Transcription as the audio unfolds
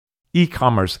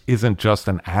E-commerce isn't just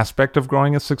an aspect of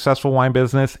growing a successful wine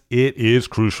business, it is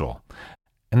crucial.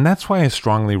 And that's why I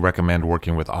strongly recommend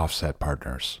working with Offset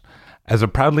Partners. As a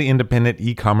proudly independent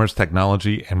e-commerce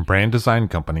technology and brand design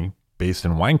company based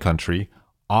in wine country,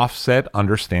 Offset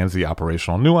understands the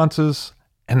operational nuances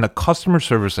and the customer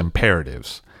service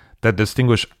imperatives that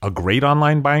distinguish a great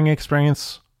online buying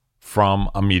experience from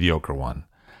a mediocre one.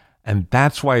 And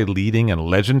that's why leading and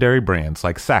legendary brands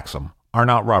like Saxum,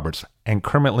 Arnott Roberts, and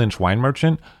Kermit Lynch Wine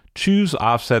Merchant choose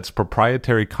Offset's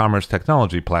proprietary commerce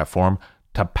technology platform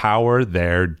to power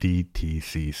their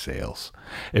DTC sales.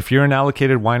 If you're an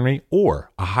allocated winery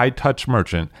or a high-touch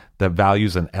merchant that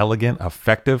values an elegant,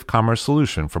 effective commerce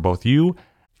solution for both you,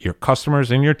 your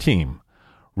customers, and your team,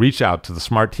 reach out to the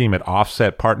smart team at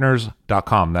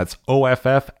offsetpartners.com. That's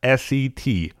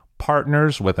OFFSET,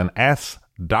 partners with an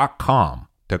S.com,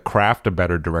 to craft a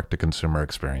better direct-to-consumer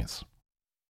experience.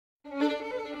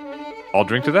 I'll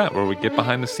drink to that, where we get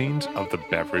behind the scenes of the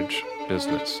beverage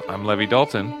business. I'm Levi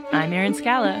Dalton. I'm Erin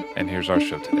Scala. And here's our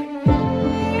show today.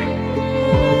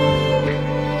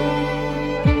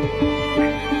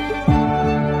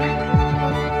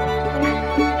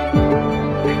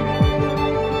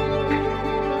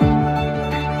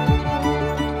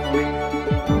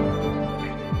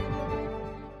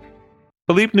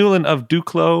 Philippe Newland of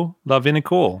Duclos La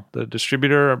Vinicole, the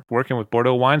distributor working with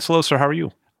Bordeaux wines. Hello, sir. How are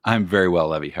you? I'm very well,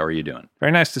 Levy. How are you doing?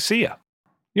 Very nice to see you.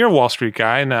 You're a Wall Street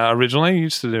guy, and originally you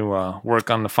used to do work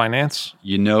on the finance.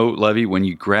 You know, Levy, when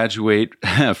you graduate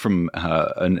from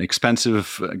an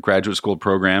expensive graduate school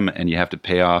program and you have to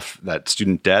pay off that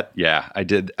student debt, yeah, I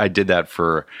did that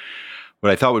for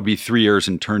what I thought would be 3 years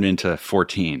and turned into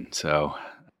 14. So,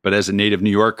 but as a native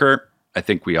New Yorker, I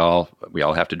think we all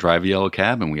have to drive a yellow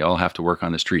cab, and we all have to work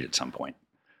on the street at some point.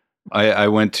 I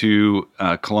went to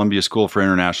Columbia School for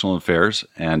International Affairs,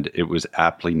 and it was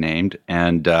aptly named.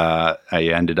 And I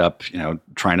ended up,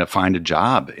 trying to find a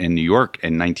job in New York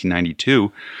in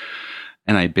 1992.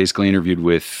 And I basically interviewed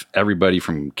with everybody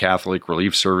from Catholic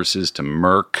Relief Services to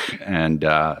Merck, and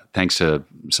thanks to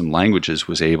some languages,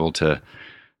 was able to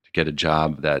get a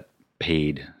job that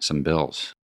paid some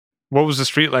bills. What was the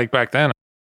street like back then?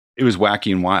 It was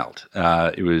wacky and wild.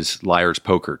 It was liar's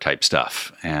poker type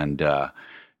stuff, and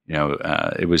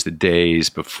it was the days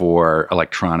before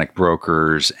electronic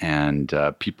brokers, and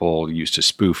people used to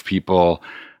spoof people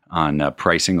on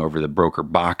pricing over the broker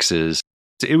boxes.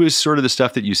 It was sort of the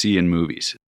stuff that you see in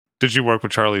movies. Did you work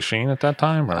with Charlie Sheen at that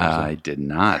time? Or I did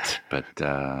not, but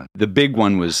the big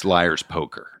one was Liar's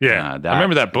Poker. Yeah, I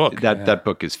remember that book. That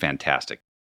book is fantastic.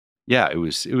 Yeah, it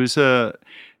was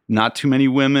not too many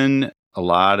women, a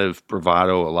lot of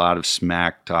bravado, a lot of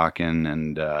smack talking,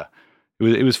 and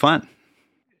it was fun.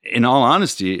 In all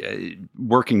honesty,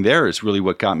 working there is really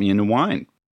what got me into wine.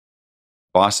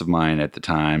 A boss of mine at the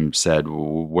time said, well,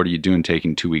 what are you doing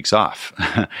taking 2 weeks off?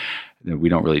 We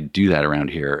don't really do that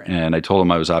around here. And I told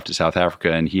him I was off to South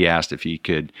Africa, and he asked if he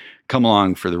could come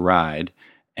along for the ride.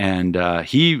 And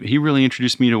he really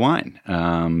introduced me to wine.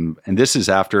 And this is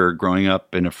after growing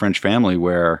up in a French family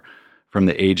where from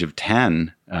the age of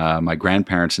 10, my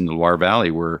grandparents in the Loire Valley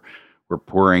were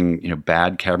pouring,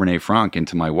 bad Cabernet Franc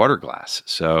into my water glass.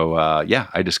 So,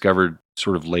 I discovered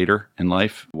sort of later in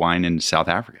life wine in South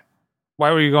Africa. Why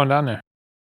were you going down there?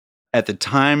 At the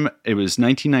time, it was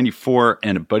 1994,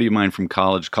 and a buddy of mine from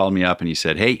college called me up and he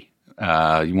said, hey,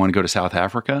 you want to go to South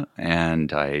Africa?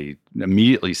 And I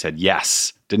immediately said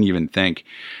yes, didn't even think.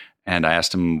 And I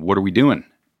asked him, what are we doing?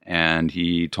 And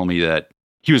he told me that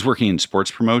he was working in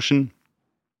sports promotion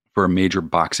for a major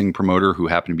boxing promoter who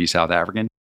happened to be South African.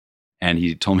 And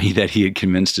he told me that he had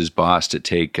convinced his boss to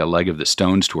take a leg of the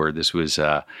Stones tour. This was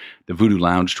the Voodoo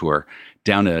Lounge tour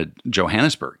down to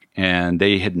Johannesburg. And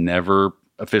they had never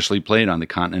officially played on the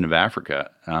continent of Africa.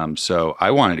 So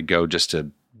I wanted to go just to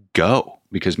go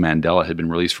because Mandela had been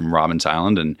released from Robbins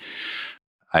Island. And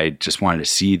I just wanted to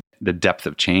see the depth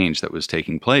of change that was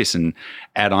taking place, and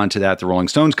add on to that the Rolling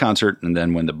Stones concert. And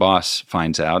then when the boss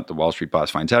finds out, the Wall Street boss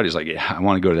finds out, he's like, yeah, I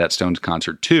want to go to that Stones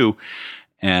concert too.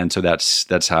 And so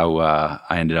that's how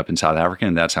I ended up in South Africa,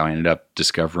 and that's how I ended up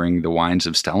discovering the wines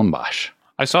of Stellenbosch.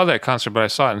 I saw that concert, but I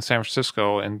saw it in San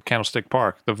Francisco in Candlestick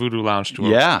Park, the Voodoo Lounge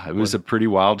tour. Yeah, it was a pretty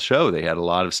wild show. They had a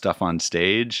lot of stuff on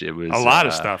stage. It was a lot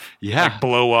of stuff. Yeah, like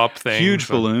blow up things, huge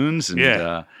balloons, and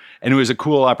it was a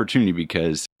cool opportunity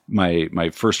because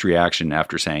my first reaction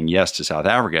after saying yes to South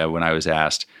Africa, when I was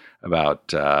asked about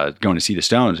going to see the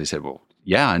Stones, I said, "Well,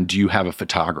 yeah, and do you have a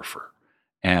photographer?"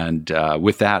 And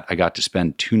with that, I got to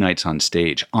spend 2 nights on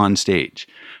stage,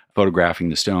 photographing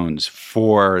the Stones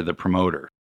for the promoter.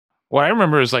 What I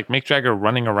remember is like Mick Jagger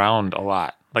running around a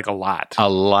lot. Like a lot. A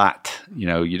lot.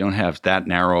 You don't have that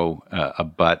narrow a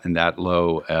butt and that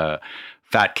low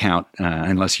fat count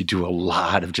unless you do a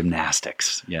lot of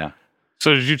gymnastics. Yeah.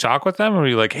 So did you talk with them, or were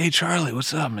you like, "Hey, Charlie,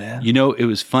 what's up, man?" It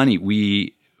was funny.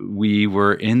 We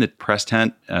were in the press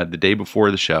tent the day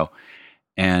before the show,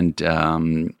 and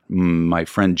my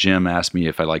friend Jim asked me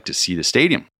if I'd like to see the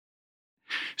stadium.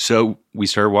 So we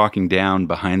started walking down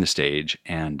behind the stage,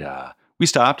 and we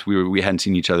stopped. We hadn't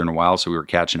seen each other in a while, so we were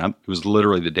catching up. It was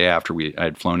literally the day after I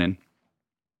had flown in,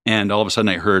 and all of a sudden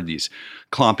I heard these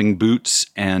clomping boots,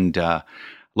 and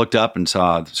looked up and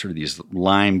saw sort of these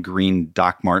lime green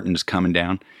Doc Martens coming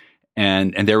down,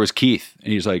 and there was Keith,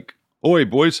 and he's like, "Oi,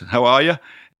 boys, how are you?"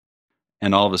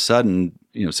 And all of a sudden,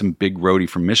 some big roadie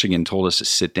from Michigan told us to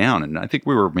sit down, and I think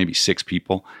we were maybe 6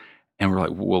 people, and we're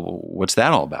like, "Well, what's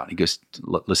that all about?" He goes,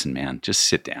 "Listen, man, just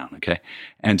sit down, okay?"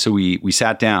 And so we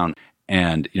sat down,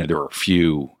 and there were a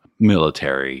few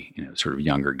military, sort of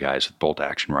younger guys with bolt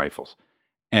action rifles,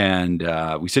 and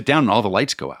we sit down, and all the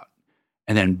lights go out.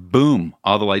 And then, boom,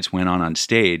 all the lights went on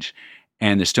stage,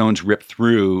 and the Stones ripped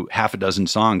through half a dozen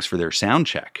songs for their sound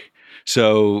check.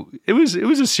 So it was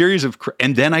a series of,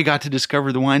 and then I got to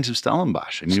discover the wines of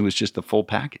Stellenbosch. I mean, it was just the full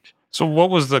package. So what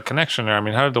was the connection there? I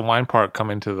mean, how did the wine part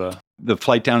come into the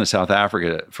flight down to South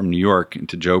Africa from New York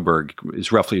to Joburg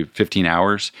is roughly 15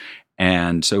 hours.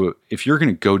 And so if you're going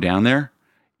to go down there,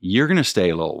 you're going to stay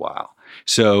a little while.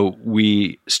 So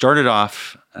we started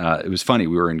off, it was funny.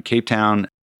 We were in Cape Town.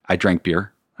 I drank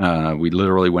beer. We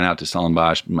literally went out to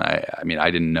Stellenbosch.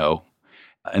 I didn't know.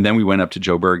 And then we went up to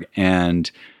Joburg, and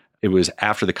it was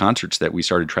after the concerts that we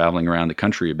started traveling around the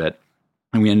country a bit.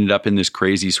 And we ended up in this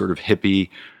crazy sort of hippie,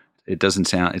 it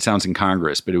sounds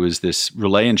incongruous, but it was this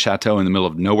relay and chateau in the middle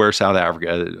of nowhere, South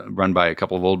Africa, run by a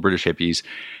couple of old British hippies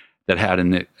that had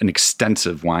an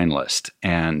extensive wine list.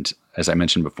 And as I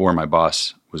mentioned before, my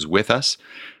boss was with us.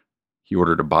 He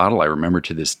ordered a bottle. I remember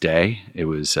to this day. It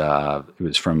was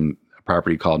from a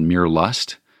property called Mere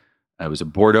Lust. It was a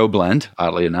Bordeaux blend,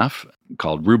 oddly enough,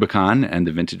 called Rubicon, and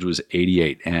the vintage was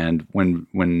 88. And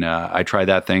when I tried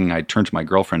that thing, I turned to my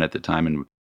girlfriend at the time, and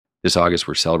this August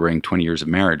we're celebrating 20 years of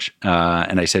marriage.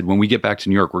 And I said, when we get back to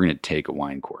New York, we're going to take a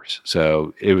wine course.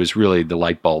 So it was really the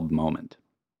light bulb moment.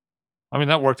 I mean,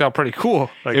 that worked out pretty cool.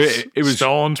 Like it was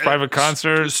Stones, private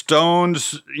concerts.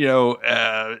 Stones,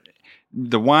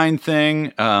 the wine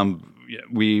thing,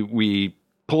 we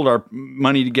pulled our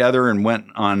money together and went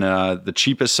on the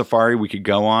cheapest safari we could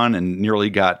go on and nearly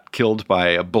got killed by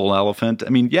a bull elephant. I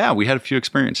mean, yeah, we had a few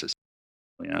experiences.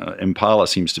 Impala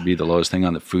seems to be the lowest thing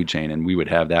on the food chain, and we would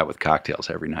have that with cocktails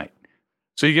every night.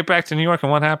 So you get back to New York,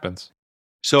 and what happens?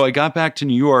 So I got back to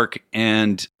New York,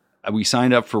 and we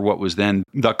signed up for what was then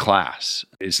the class.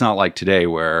 It's not like today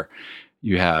where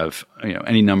you have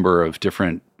any number of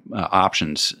different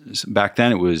options. Back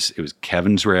then, it was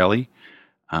Kevin Zraly,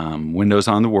 Windows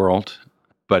on the World.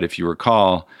 But if you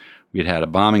recall, we had a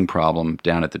bombing problem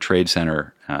down at the Trade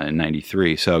Center in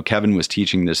 '93. So Kevin was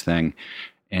teaching this thing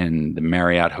in the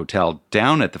Marriott Hotel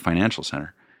down at the Financial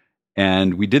Center.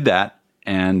 And we did that.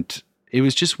 And it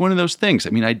was just one of those things. I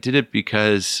mean, I did it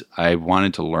because I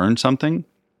wanted to learn something.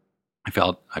 I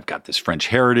felt I've got this French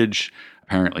heritage.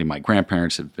 Apparently, my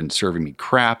grandparents have been serving me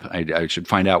crap. I should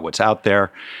find out what's out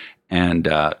there. And,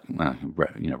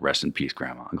 rest in peace,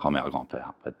 Grandma. I call me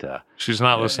Grand-Père. But she's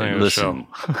not listening to the show.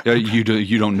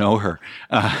 You don't know her.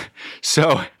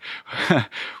 So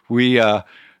we...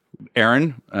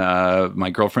 Erin,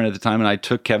 my girlfriend at the time, and I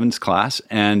took Kevin's class,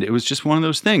 and it was just one of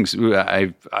those things.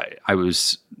 I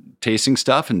was tasting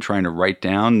stuff and trying to write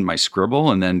down my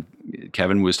scribble, and then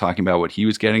Kevin was talking about what he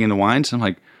was getting in the wines. And I'm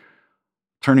like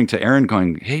turning to Erin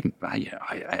going, "Hey,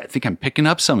 I think I'm picking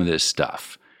up some of this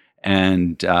stuff."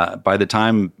 And by the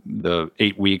time the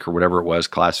 8-week or whatever it was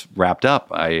class wrapped up,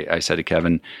 I said to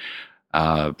Kevin,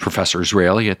 Professor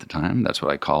Zraly at the time, that's what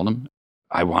I called him,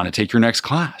 "I want to take your next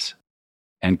class."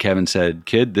 And Kevin said,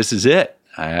 "Kid, this is it.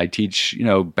 I teach,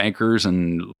 bankers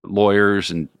and lawyers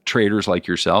and traders like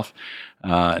yourself,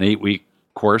 an 8-week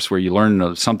course where you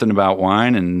learn something about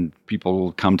wine, and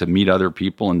people come to meet other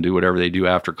people and do whatever they do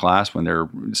after class when they're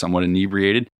somewhat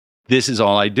inebriated. This is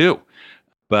all I do.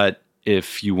 But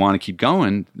if you want to keep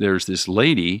going, there's this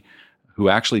lady who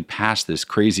actually passed this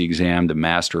crazy exam, the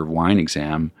Master of Wine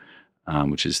exam,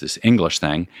 which is this English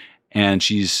thing. And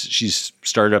she's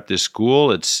started up this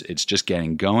school. It's just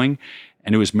getting going.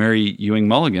 And it was Mary Ewing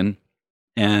Mulligan.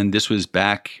 And this was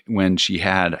back when she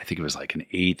had, I think it was like an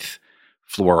 8th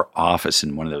floor office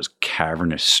in one of those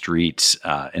cavernous streets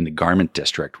in the garment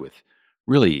district with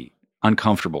really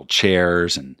uncomfortable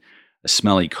chairs and a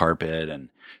smelly carpet. And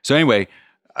so anyway,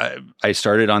 I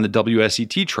started on the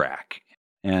WSET track.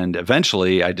 And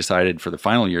eventually I decided for the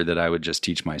final year that I would just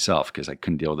teach myself because I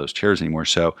couldn't deal with those chairs anymore.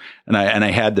 So, and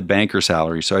I had the banker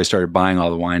salary. So I started buying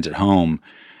all the wines at home,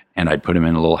 and I'd put them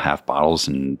in little half bottles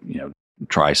and,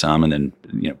 try some, and then,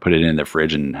 put it in the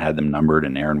fridge and had them numbered,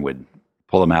 and Aaron would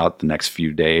pull them out the next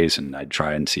few days, and I'd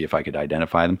try and see if I could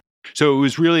identify them. So it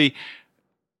was really,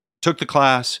 took the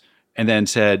class and then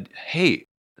said, hey,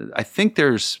 I think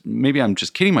maybe I'm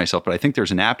just kidding myself, but I think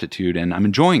there's an aptitude and I'm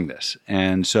enjoying this.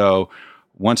 And so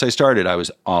once I started, I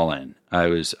was all in. I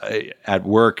was at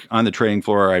work on the trading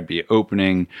floor. I'd be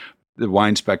opening the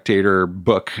Wine Spectator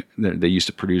book. They used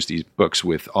to produce these books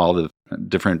with all the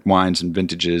different wines and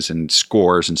vintages and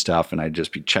scores and stuff. And I'd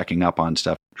just be checking up on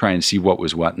stuff, trying to see what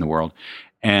was what in the world.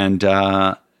 And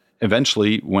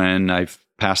eventually, when I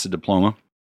passed the diploma,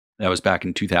 that was back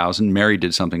in 2000, Mary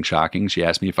did something shocking. She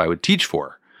asked me if I would teach for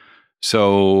her.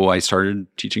 So I started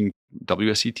teaching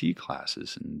WSET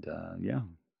classes, and yeah.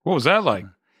 What was that like?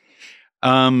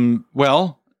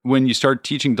 Well, when you start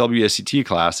teaching WSET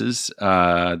classes,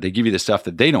 they give you the stuff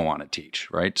that they don't want to teach,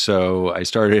 right? So I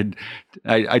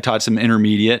taught some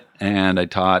intermediate, and I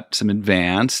taught some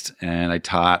advanced, and I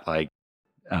taught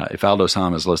if Aldo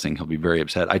Sama is listening, he'll be very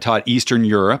upset. I taught Eastern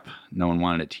Europe. No one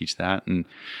wanted to teach that. And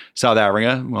South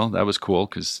Africa, well, that was cool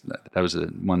because that was the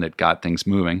one that got things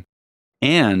moving.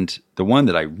 And the one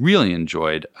that I really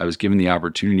enjoyed, I was given the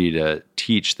opportunity to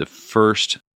teach the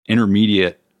first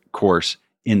intermediate course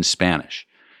in Spanish.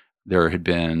 There had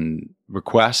been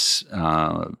requests,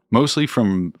 mostly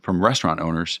from restaurant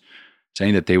owners,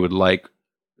 saying that they would like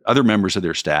other members of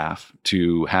their staff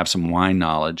to have some wine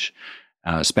knowledge,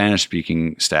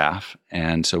 Spanish-speaking staff.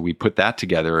 And so we put that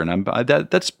together, and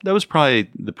that was probably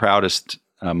the proudest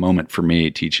moment for me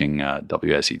teaching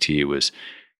WSET, was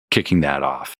kicking that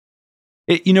off.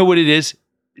 You know what it is?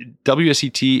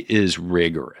 WSET is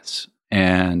rigorous,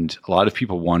 and a lot of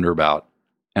people wonder about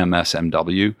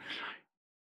MSMW.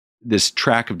 This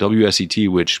track of WSET,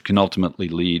 which can ultimately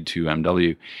lead to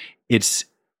MW,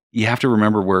 you have to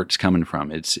remember where it's coming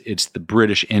from. It's the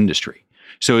British industry.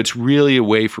 So it's really a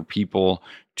way for people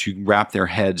to wrap their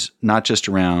heads not just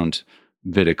around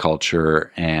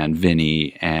viticulture and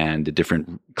Vinny and the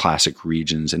different classic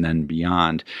regions and then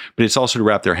beyond, but it's also to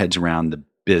wrap their heads around the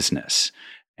business.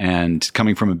 And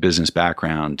coming from a business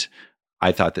background,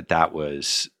 I thought that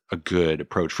was a good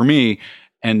approach for me.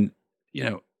 And,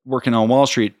 working on Wall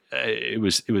Street, it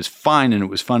was fine and it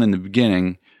was fun in the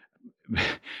beginning.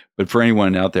 But for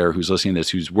anyone out there who's listening to this,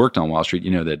 who's worked on Wall Street,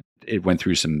 that it went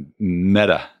through some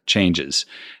meta changes,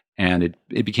 and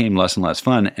it became less and less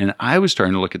fun. And I was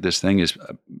starting to look at this thing as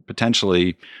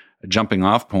potentially a jumping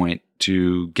off point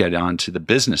to get onto the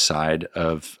business side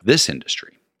of this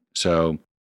industry. So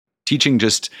teaching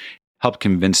just helped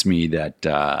convince me that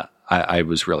I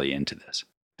was really into this.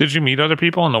 Did you meet other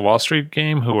people in the Wall Street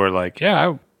game who were like, yeah,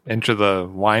 I'm into the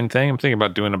wine thing. I'm thinking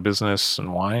about doing a business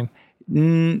in wine.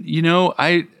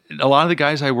 A lot of the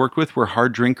guys I worked with were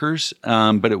hard drinkers,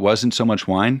 but it wasn't so much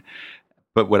wine.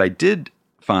 But what I did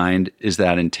find is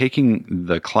that in taking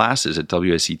the classes at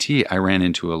WSET, I ran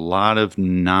into a lot of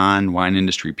non-wine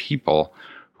industry people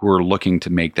who were looking to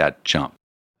make that jump.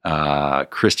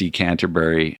 Christy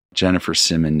Canterbury, Jennifer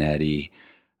Simonetti,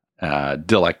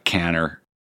 Dilek Canner.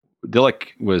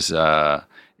 Dilek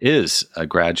is a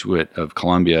graduate of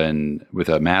Columbia and with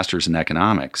a master's in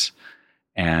economics.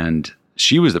 And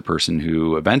she was the person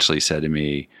who eventually said to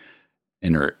me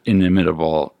in her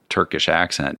inimitable Turkish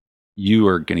accent, you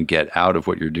are going to get out of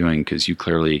what you're doing because you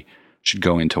clearly should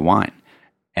go into wine.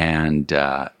 And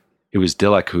it was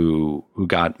Dilek who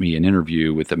got me an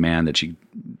interview with the man that she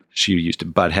used to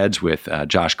butt heads with,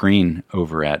 Josh Green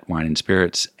over at Wine and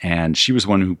Spirits. And she was the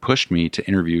one who pushed me to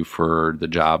interview for the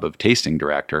job of tasting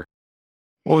director.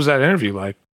 What was that interview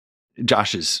like?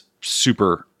 Josh is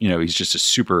super, he's just a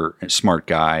super smart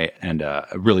guy and a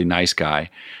really nice guy.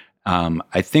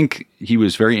 I think he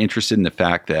was very interested in the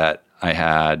fact that I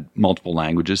had multiple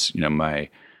languages. My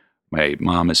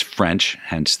mom is French,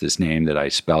 hence this name that I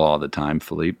spell all the time,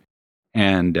 Philippe.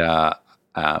 And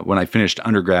when I finished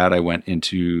undergrad, I went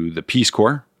into the Peace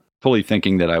Corps, fully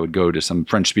thinking that I would go to some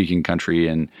French-speaking country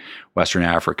in Western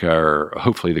Africa or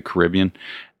hopefully the Caribbean.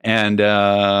 And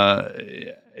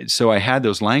so I had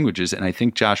those languages, and I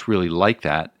think Josh really liked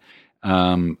that.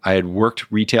 I had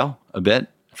worked retail a bit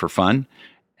for fun,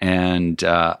 and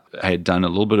I had done a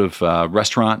little bit of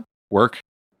restaurant work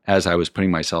as I was putting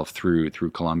myself through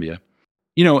Columbia.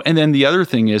 And then the other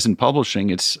thing is in publishing,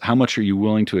 it's how much are you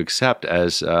willing to accept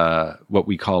as what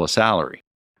we call a salary?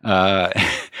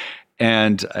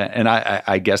 And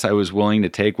I guess I was willing to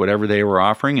take whatever they were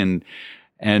offering,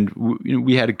 and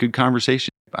we had a good conversation.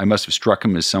 I must have struck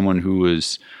him as someone who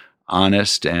was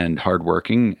honest and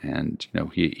hardworking, and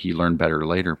he learned better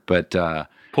later. But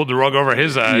pulled the rug over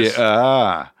his eyes.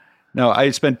 Yeah, no, I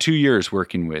spent 2 years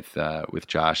working with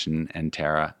Josh and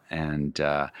Tara, and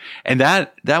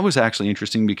that was actually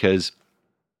interesting because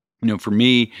for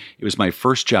me it was my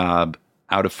first job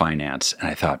out of finance, and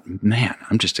I thought, man,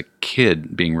 I'm just a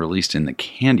kid being released in the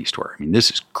candy store. I mean, this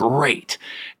is great.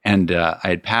 And I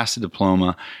had passed the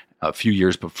diploma a few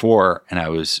years before, and I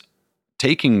was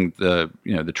taking the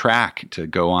track to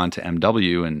go on to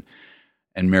MW,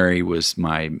 and Mary was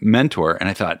my mentor. And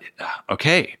I thought,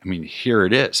 okay, I mean, here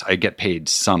it is. I get paid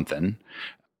something,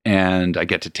 and I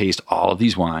get to taste all of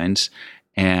these wines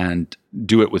and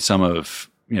do it with some of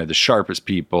the sharpest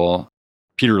people.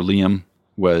 Peter Liam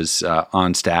was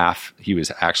on staff. He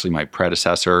was actually my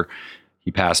predecessor.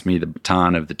 He passed me the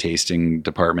baton of the tasting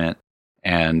department,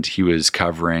 and he was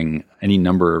covering any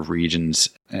number of regions,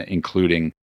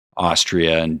 including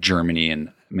Austria and Germany.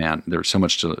 And man, there's so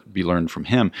much to be learned from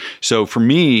him. So for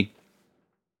me,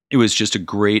 it was just a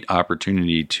great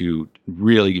opportunity to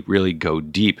really, really go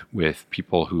deep with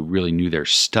people who really knew their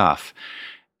stuff,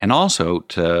 and also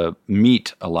to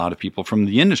meet a lot of people from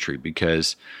the industry,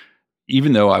 because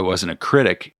even though I wasn't a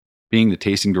critic, being the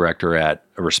tasting director at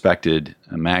a respected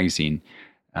magazine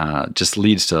just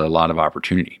leads to a lot of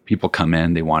opportunity. People come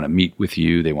in, they want to meet with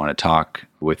you, they want to talk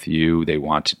with you, they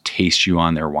want to taste you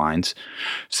on their wines.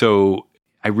 So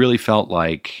I really felt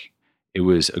like it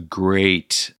was a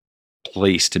great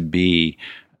place to be,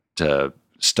 to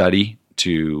study,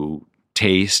 to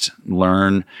taste,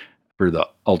 learn, for the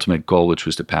ultimate goal, which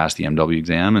was to pass the MW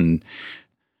exam and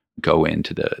go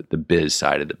into the biz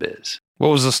side of the biz. What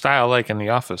was the style like in the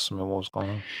office? I mean, what was going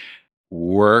on?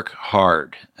 Work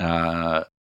hard.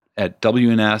 At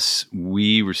WNS,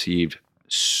 we received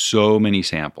so many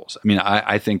samples. I mean,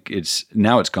 I think it's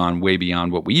gone way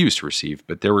beyond what we used to receive,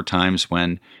 but there were times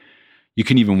when you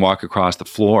couldn't even walk across the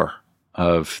floor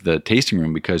of the tasting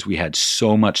room because we had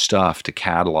so much stuff to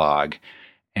catalog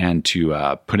and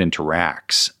to put into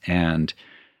racks. And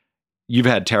you've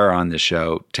had Tara on this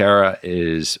show. Tara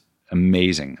is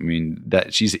amazing. I mean,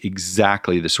 that she's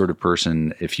exactly the sort of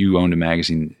person, if you owned a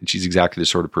magazine, she's exactly the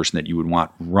sort of person that you would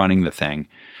want running the thing,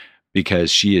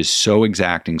 because she is so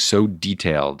exacting, so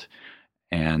detailed,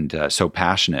 and so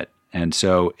passionate. And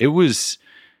so it was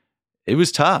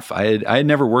tough. I had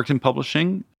never worked in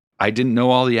publishing. I didn't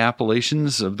know all the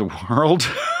appellations of the world.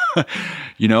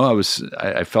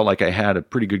 I felt like I had a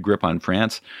pretty good grip on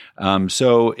France.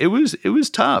 So it was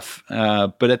tough.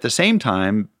 But at the same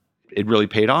time, it really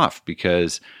paid off,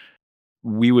 because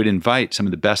we would invite some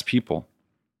of the best people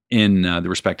in the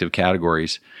respective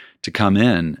categories to come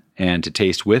in and to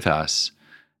taste with us.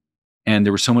 And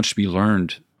there was so much to be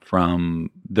learned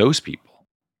from those people.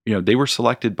 They were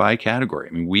selected by category.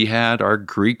 I mean, we had our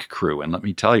Greek crew, and let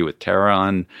me tell you, with Tara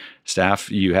on staff,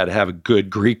 you had to have a good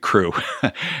Greek crew.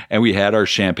 And we had our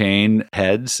Champagne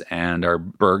heads and our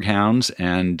Berghounds,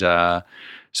 and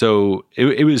so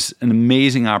it was an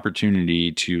amazing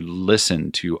opportunity to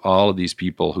listen to all of these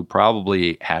people who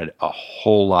probably had a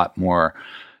whole lot more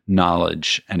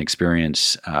knowledge and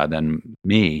experience than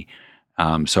me.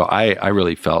 So I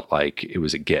really felt like it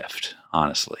was a gift,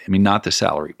 honestly. I mean, not the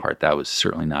salary part. That was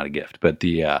certainly not a gift, but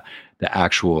the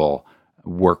actual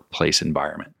workplace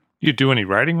environment. You do any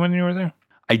writing when you were there?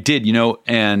 I did,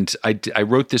 and I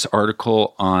wrote this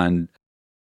article on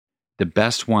the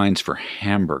best wines for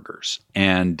hamburgers,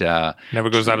 and never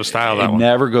goes out of style. That one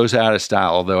never goes out of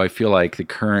style. Although I feel like the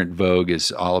current vogue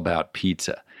is all about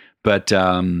pizza. But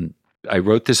I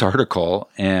wrote this article,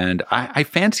 and I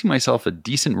fancy myself a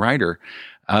decent writer.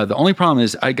 The only problem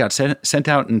is I got sent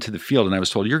out into the field, and I was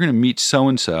told, you're going to meet so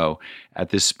and so at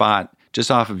this spot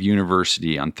just off of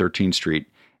University on 13th Street,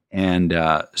 and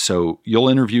so you'll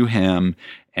interview him.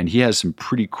 And he has some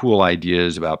pretty cool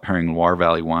ideas about pairing Loire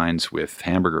Valley wines with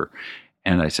hamburger.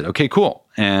 And I said, okay, cool.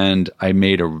 And I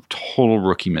made a total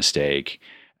rookie mistake.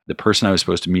 The person I was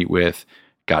supposed to meet with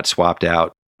got swapped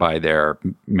out by their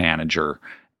manager.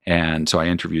 And so I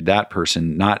interviewed that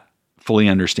person, not fully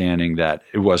understanding that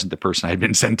it wasn't the person I had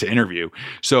been sent to interview.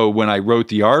 So when I wrote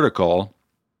the article,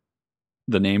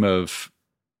 the name of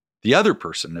the other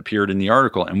person appeared in the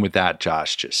article. And with that,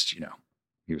 Josh just,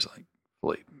 he was like,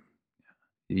 "Believe me,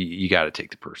 you got to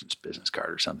take the person's business card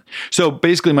or something." So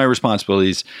basically my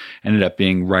responsibilities ended up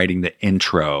being writing the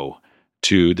intro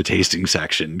to the tasting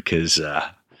section, because,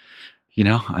 I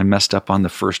messed up on the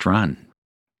first run.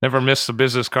 Never missed a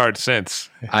business card since.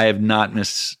 I have not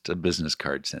missed a business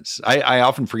card since. I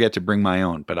often forget to bring my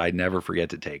own, but I never forget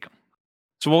to take them.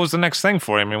 So what was the next thing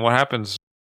for you? I mean, what happens?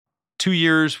 2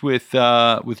 years with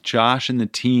Josh and the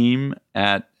team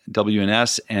at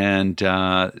WNS. And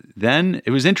then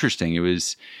it was interesting. It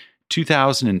was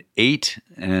 2008.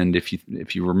 And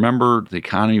if you remember, the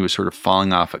economy was sort of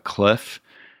falling off a cliff.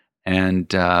 And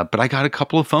but I got a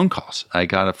couple of phone calls. I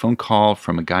got a phone call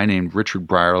from a guy named Richard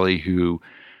Brierley, who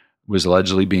was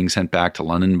allegedly being sent back to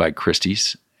London by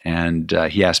Christie's. And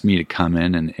he asked me to come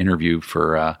in and interview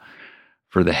for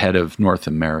the head of North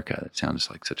America. That sounds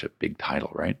like such a big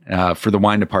title, right? For the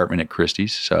wine department at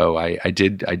Christie's. So I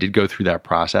did go through that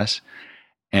process.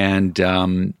 And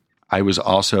I was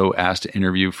also asked to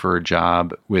interview for a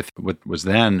job with what was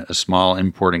then a small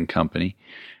importing company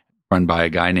run by a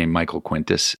guy named Michael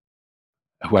Quintus,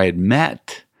 who I had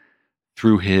met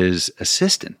through his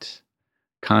assistant,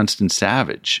 Constance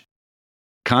Savage.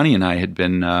 Connie and I had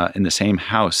been in the same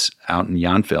house out in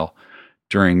Yountville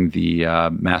during the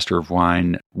Master of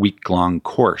Wine week-long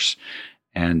course.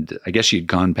 And I guess she had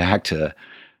gone back to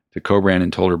Co-Brand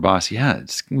and told her boss,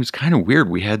 it was kind of weird.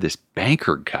 We had this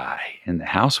banker guy in the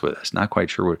house with us, not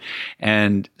quite sure what.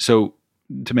 And so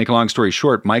to make a long story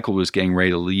short, Michael was getting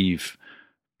ready to leave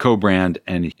Co-Brand,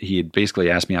 and he had basically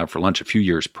asked me out for lunch a few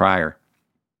years prior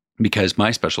because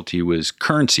my specialty was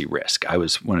currency risk. I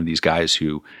was one of these guys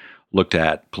who looked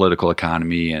at political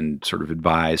economy and sort of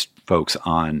advised folks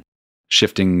on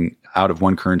shifting out of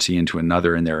one currency into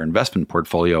another in their investment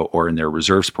portfolio or in their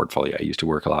reserves portfolio. I used to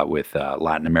work a lot with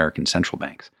Latin American central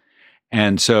banks.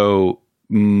 And so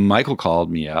Michael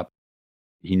called me up.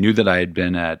 He knew that I had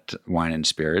been at Wine and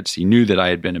Spirits. He knew that I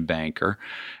had been a banker.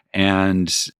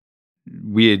 And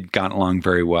we had gotten along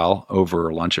very well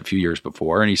over lunch a few years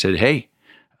before. And he said, hey,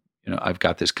 I've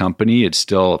got this company. It's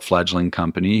still a fledgling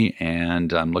company,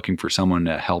 and I'm looking for someone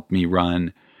to help me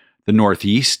run the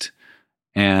Northeast.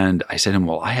 And I said to him,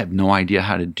 well, I have no idea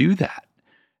how to do that.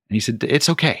 And he said, it's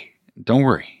okay. Don't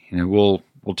worry. We'll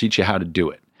teach you how to do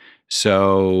it.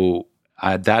 So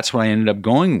that's what I ended up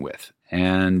going with.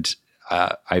 And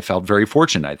I felt very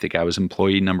fortunate. I think I was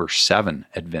employee number 7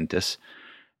 at Vintus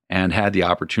and had the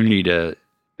opportunity to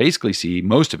basically see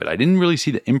most of it. I didn't really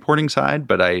see the importing side,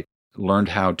 but I learned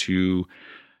how to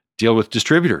deal with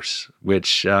distributors,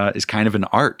 which is kind of an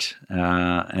art.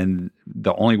 And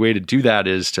the only way to do that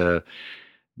is to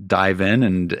dive in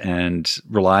and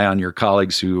rely on your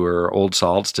colleagues who are old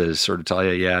salts to sort of tell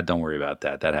you, yeah, don't worry about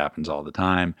that. That happens all the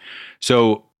time.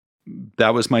 So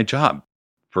that was my job.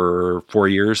 For 4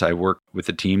 years, I worked with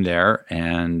the team there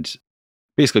and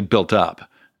basically built up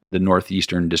the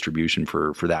Northeastern distribution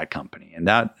for that company. And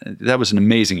that was an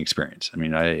amazing experience. I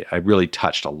mean, I really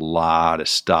touched a lot of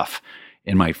stuff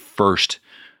in my first,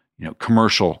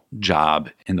 commercial job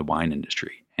in the wine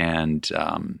industry. And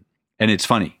it's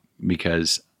funny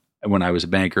because when I was a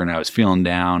banker and I was feeling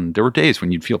down, there were days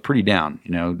when you'd feel pretty down.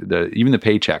 Even the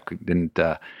paycheck didn't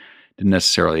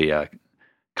necessarily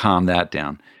calm that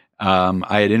down.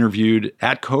 I had interviewed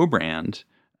at Co-Brand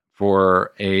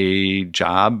for a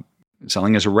job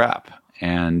selling as a rep.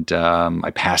 And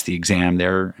I passed the exam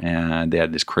there, and they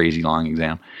had this crazy long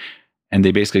exam. And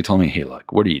they basically told me, hey,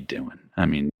 look, what are you doing? I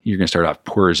mean, you're going to start off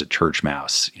poor as a church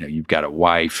mouse. You've got a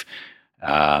wife.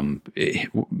 Don't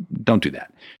do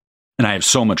that. And I have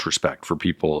so much respect for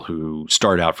people who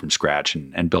start out from scratch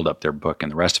and build up their book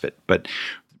and the rest of it. But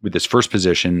with this first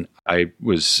position, I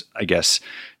was, I guess,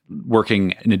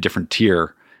 working in a different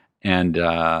tier, and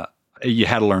you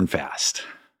had to learn fast.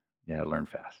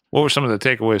 What were some of the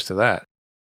takeaways to that?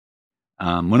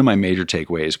 One of my major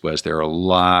takeaways was there are a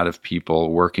lot of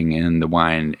people working in the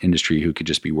wine industry who could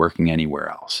just be working anywhere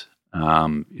else.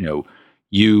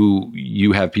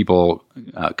 You have people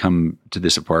come to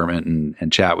this apartment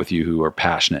and chat with you who are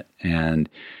passionate, and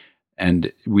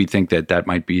we think that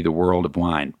might be the world of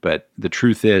wine. But the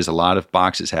truth is, a lot of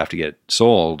boxes have to get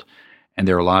sold, and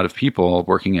there are a lot of people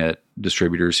working at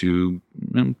distributors who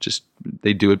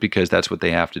they do it because that's what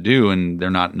they have to do, and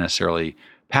they're not necessarily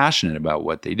passionate about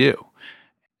what they do.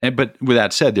 But with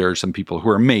that said, there are some people who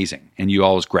are amazing, and you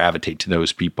always gravitate to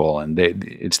those people, and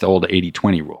it's the old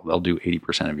 80-20 rule. They'll do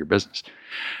 80% of your business.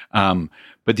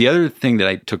 But the other thing that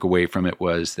I took away from it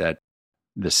was that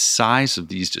the size of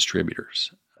these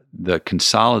distributors, the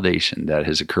consolidation that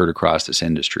has occurred across this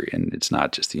industry, and it's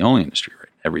not just the only industry, right?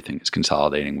 Everything is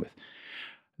consolidating with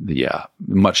the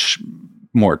much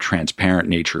more transparent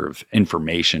nature of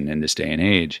information in this day and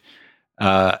age.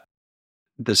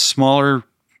 The smaller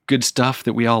good stuff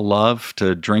that we all love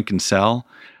to drink and sell,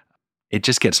 it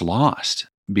just gets lost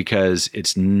because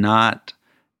it's not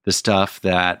the stuff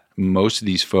that most of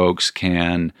these folks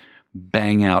can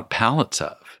bang out pallets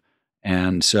of.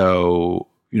 And so,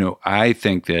 I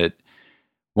think that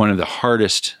one of the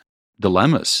hardest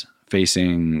dilemmas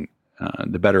facing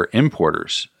the better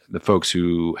importers, the folks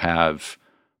who have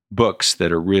books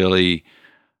that are really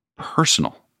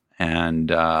personal and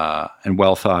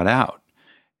well thought out,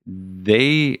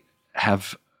 they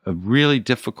have a really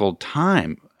difficult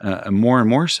time, more and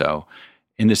more so,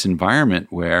 in this environment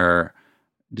where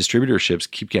distributorships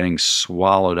keep getting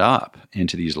swallowed up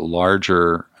into these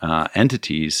larger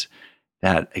entities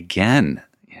that, again,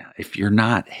 if you're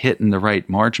not hitting the right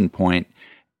margin point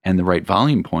and the right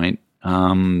volume point,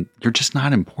 you're just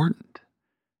not important.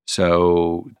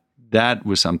 So that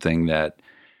was something that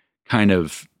kind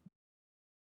of,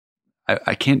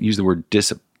 I can't use the word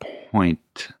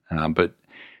disappoint, but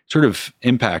sort of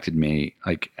impacted me.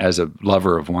 Like, as a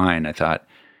lover of wine, I thought,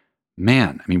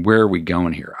 man, I mean, where are we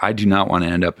going here? I do not want to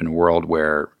end up in a world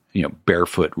where,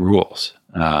 barefoot rules.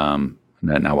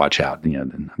 Now watch out,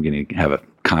 then I'm going to have a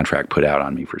contract put out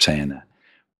on me for saying that.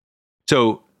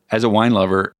 So as a wine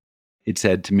lover, it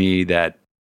said to me that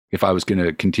if I was going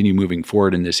to continue moving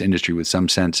forward in this industry with some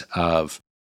sense of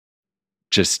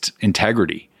just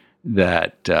integrity,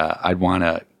 that I'd want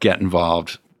to get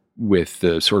involved with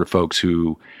the sort of folks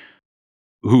who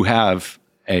have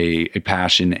a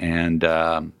passion and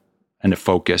a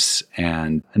focus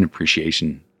and an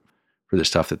appreciation for the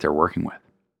stuff that they're working with.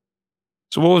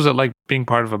 So what was it like being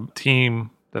part of a team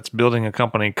that's building a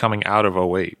company coming out of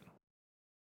 2008?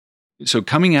 So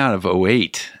coming out of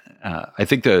 2008, I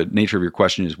think the nature of your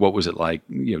question is, what was it like,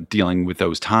 dealing with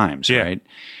those times, right?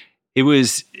 It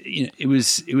was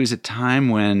a time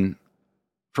when,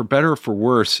 for better or for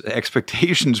worse,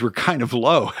 expectations were kind of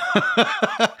low,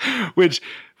 which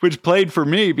played for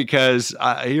me because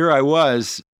here I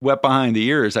was, wet behind the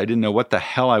ears. I didn't know what the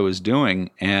hell I was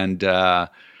doing, and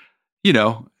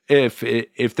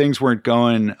if things weren't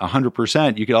going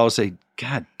 100%, you could always say,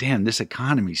 "God damn, this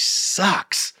economy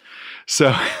sucks."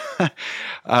 So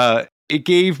it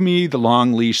gave me the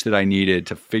long leash that I needed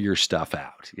to figure stuff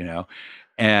out,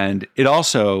 and it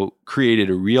also created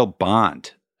a real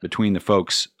bond between the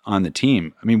folks on the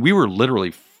team. I mean, we were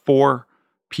literally 4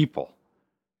 people.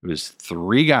 It was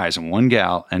 3 guys and 1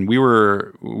 gal, and we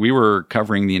were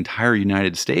covering the entire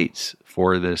United States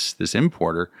for this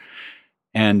importer,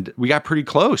 and we got pretty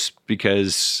close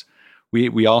because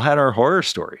we all had our horror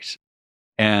stories.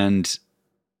 And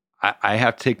I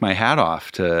have to take my hat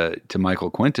off to Michael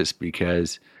Quintus,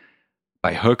 because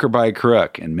by hook or by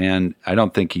crook, and man, I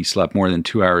don't think he slept more than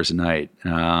 2 hours a night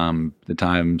the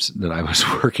times that I was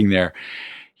working there.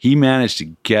 He managed to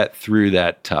get through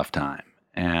that tough time,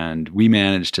 and we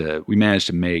managed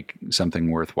to make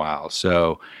something worthwhile.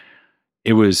 So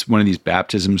it was one of these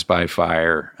baptisms by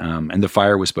fire, and the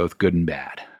fire was both good and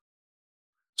bad.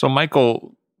 So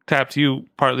Michael tapped you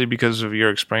partly because of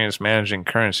your experience managing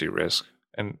currency risk.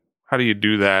 And how do you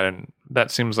do that? And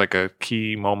that seems like a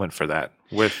key moment for that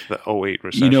with the 2008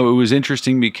 recession. It was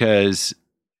interesting because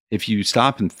if you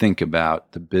stop and think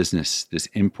about the business, this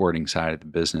importing side of the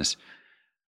business,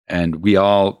 and we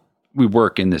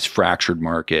work in this fractured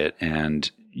market, and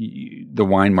the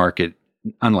wine market,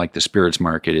 unlike the spirits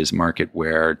market, is a market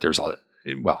where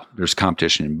there's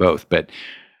competition in both, but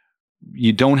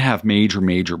you don't have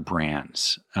major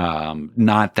brands,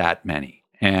 not that many.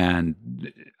 And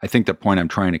I think the point I'm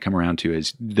trying to come around to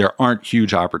is there aren't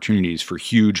huge opportunities for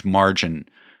huge margin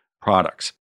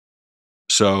products.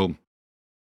 So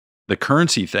the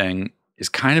currency thing is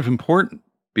kind of important,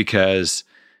 because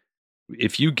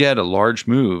if you get a large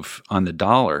move on the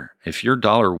dollar, if your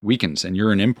dollar weakens and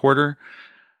you're an importer,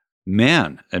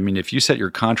 man, I mean, if you set your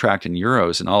contract in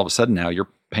euros and all of a sudden now you're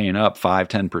paying up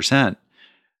 5-10%,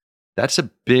 that's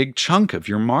a big chunk of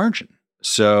your margin.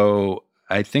 So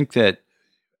I think that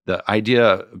the idea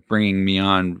of bringing me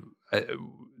on,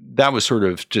 that was sort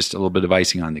of just a little bit of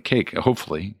icing on the cake.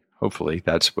 Hopefully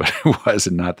that's what it was,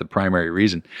 and not the primary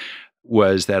reason,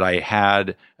 was that I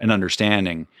had an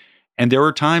understanding. And there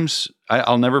were times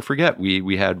I'll never forget.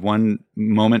 We had one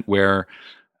moment where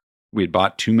we had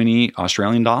bought too many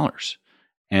Australian dollars.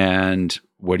 And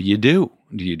what do?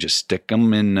 Do you just stick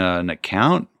them in an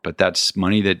account? But that's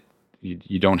money that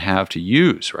you don't have to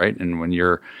use, right? And when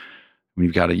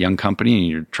you've got a young company and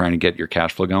you're trying to get your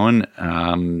cash flow going,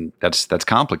 that's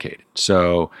complicated.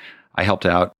 So I helped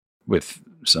out with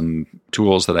some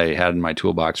tools that I had in my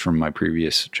toolbox from my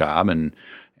previous job, and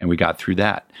we got through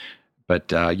that.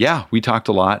 But we talked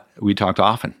a lot. We talked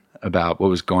often about what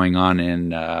was going on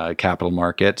in capital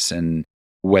markets, and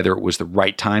whether it was the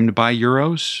right time to buy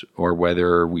euros or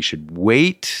whether we should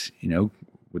wait.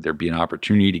 Would there be an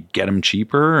opportunity to get them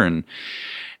cheaper?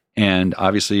 And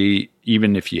obviously,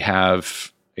 even if you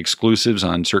have exclusives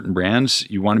on certain brands,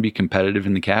 you want to be competitive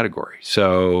in the category.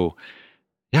 So,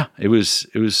 yeah, it was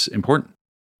important.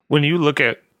 When you look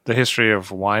at the history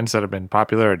of wines that have been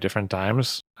popular at different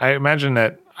times, I imagine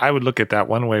that I would look at that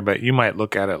one way, but you might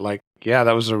look at it like, yeah,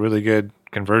 that was a really good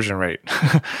conversion rate,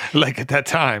 like at that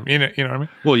time. You know what I mean?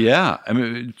 Well, yeah. I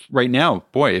mean, right now,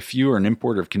 boy, if you are an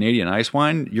importer of Canadian ice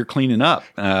wine, you're cleaning up.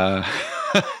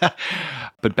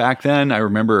 But back then, I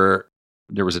remember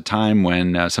there was a time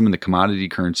when some of the commodity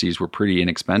currencies were pretty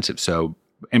inexpensive. So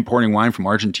importing wine from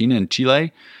Argentina and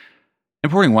Chile,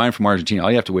 all you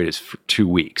have to wait is 2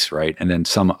 weeks, right? And then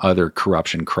some other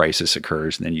corruption crisis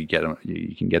occurs, and then you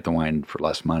can get the wine for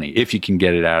less money if you can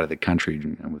get it out of the country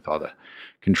with all the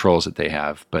controls that they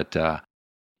have. But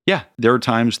yeah, there are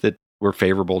times that were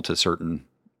favorable to certain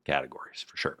categories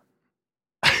for sure.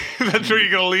 That's where you're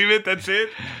going to leave it? That's it?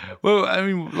 Well, I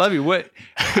mean, Levy, what?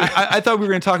 I thought we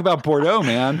were going to talk about Bordeaux,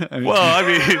 man.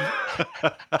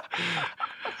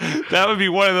 That would be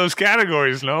one of those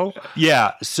categories, no?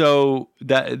 Yeah, so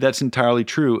that's entirely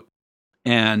true.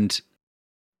 And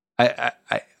I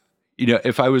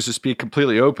if I was to speak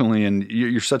completely openly, and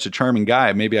you're such a charming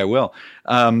guy, maybe I will.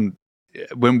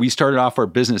 When we started off our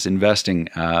business investing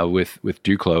with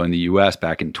Duclos in the U.S.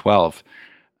 back in 2012,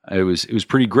 it was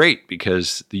pretty great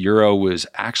because the euro was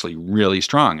actually really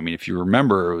strong. I mean, if you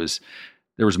remember,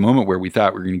 there was a moment where we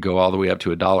thought we were going to go all the way up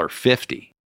to $1.50,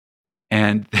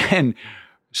 and then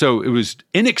so it was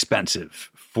inexpensive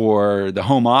for the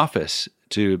home office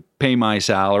to pay my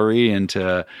salary and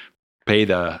to pay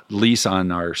the lease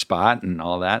on our spot and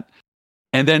all that.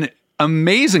 And then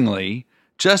amazingly,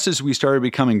 just as we started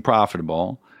becoming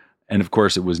profitable, and of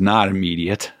course it was not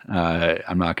immediate,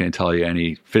 I'm not going to tell you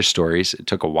any fish stories, it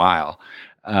took a while.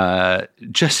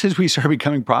 Just as we started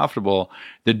becoming profitable,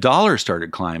 the dollar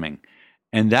started climbing.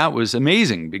 And that was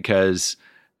amazing because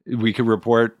we could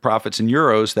report profits in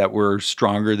euros that were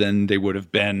stronger than they would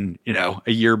have been,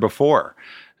 a year before.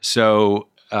 So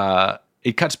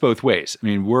it cuts both ways. I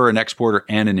mean, we're an exporter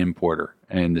and an importer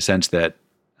in the sense that,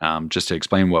 just to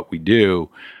explain what we do,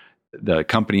 the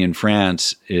company in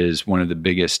France is one of the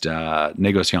biggest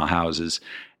négociant houses.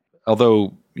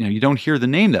 Although you don't hear the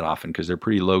name that often because they're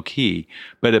pretty low key,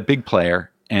 but a big player.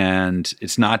 And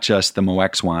it's not just the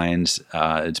Moët wines.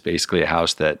 It's basically a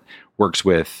house that works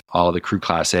with all the Cru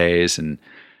Class A's and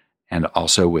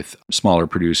also with smaller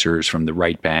producers from the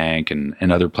Right Bank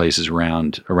and other places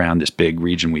around this big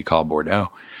region we call Bordeaux.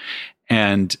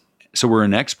 And so we're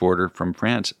an exporter from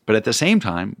France, but at the same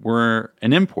time, we're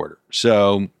an importer.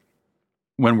 So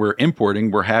when we're importing,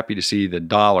 we're happy to see the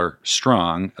dollar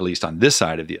strong, at least on this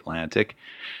side of the Atlantic.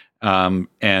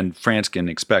 And France can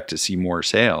expect to see more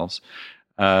sales.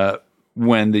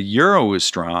 When the euro is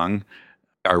strong,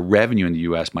 our revenue in the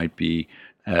U.S. might be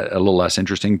a little less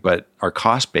interesting, but our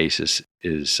cost basis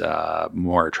is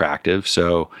more attractive.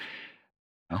 So,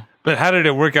 But how did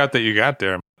it work out that you got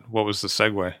there? What was the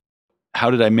segue?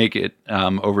 How did I make it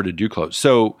over to Duclos?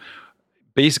 So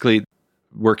basically,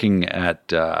 working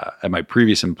at my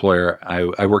previous employer,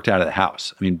 I worked out of the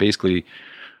house. I mean, basically,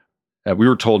 we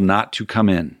were told not to come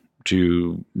in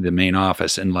to the main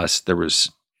office unless there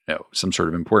was some sort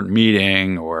of important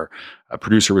meeting or a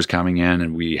producer was coming in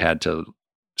and we had to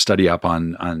study up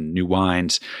on new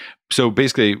wines. So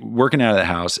basically working out of the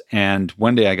house. And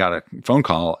one day I got a phone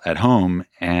call at home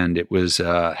and it was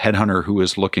a headhunter who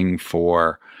was looking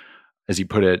for, as he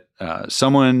put it,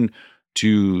 someone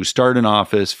to start an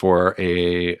office for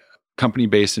a company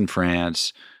based in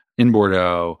France, in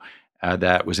Bordeaux,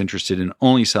 that was interested in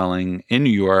only selling in New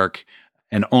York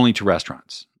and only to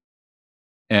restaurants.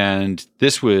 And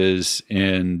this was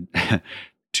in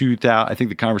 2000. I think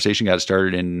the conversation got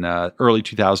started in early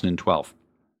 2012.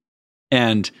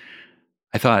 And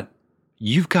I thought,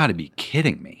 you've got to be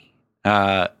kidding me.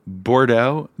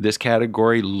 Bordeaux, this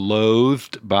category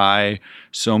loathed by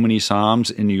so many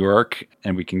somms in New York,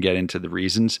 and we can get into the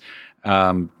reasons,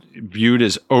 viewed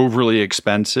as overly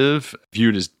expensive,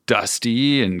 viewed as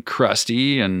dusty and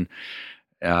crusty and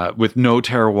with no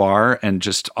terroir and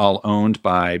just all owned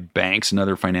by banks and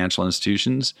other financial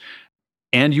institutions.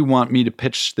 And you want me to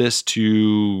pitch this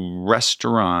to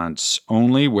restaurants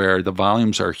only where the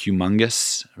volumes are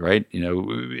humongous, right?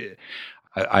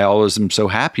 I always am so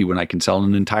happy when I can sell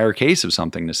an entire case of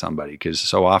something to somebody because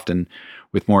so often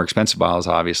with more expensive bottles,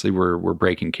 obviously, we're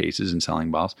breaking cases and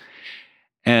selling bottles.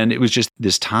 And it was just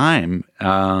this time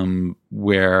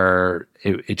where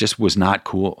it just was not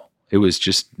cool. It was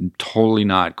just totally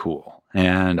not cool.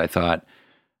 And I thought,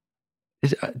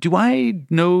 do I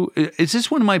know, is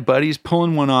this one of my buddies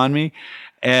pulling one on me?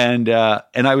 And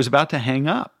I was about to hang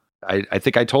up. I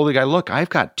think I told the guy, look, I've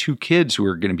got 2 kids who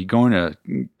are going to be going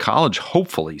to college,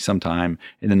 hopefully sometime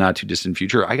in the not too distant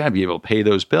future. I got to be able to pay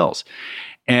those bills.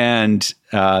 And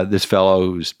this fellow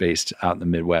who's based out in the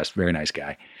Midwest, very nice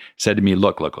guy, said to me,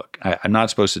 look, I'm not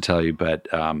supposed to tell you, but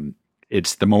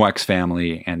it's the Moex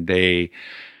family, and they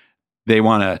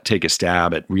want to take a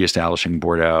stab at reestablishing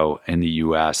Bordeaux in the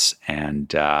U.S.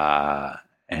 And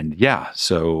yeah,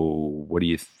 so what do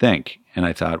you think? And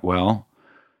I thought, well,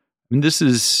 I mean, this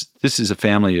is a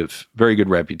family of very good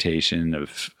reputation,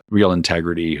 of real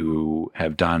integrity, who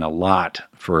have done a lot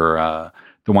for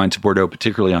the wines of Bordeaux,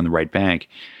 particularly on the right bank.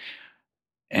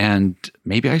 And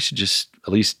maybe I should just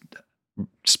at least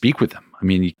speak with them. I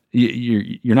mean,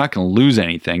 you're not going to lose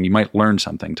anything. You might learn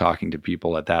something talking to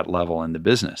people at that level in the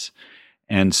business.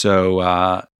 And so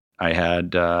I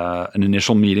had an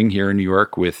initial meeting here in New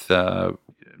York with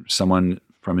someone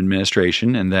from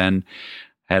administration, and then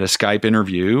had a Skype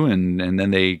interview, and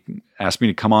then they asked me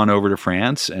to come on over to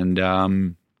France. And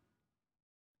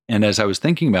as I was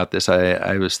thinking about this,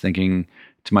 I was thinking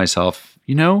to myself,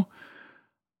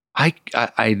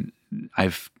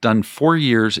 I've done 4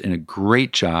 years in a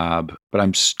great job, but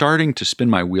I'm starting to spin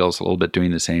my wheels a little bit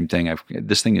doing the same thing.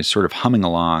 This thing is sort of humming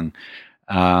along.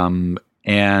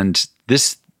 And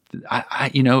this,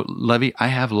 Levy, I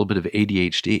have a little bit of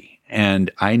ADHD,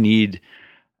 and I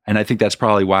think that's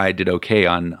probably why I did okay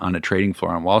on a trading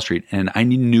floor on Wall Street. And I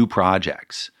need new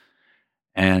projects.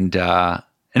 And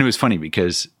it was funny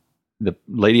because the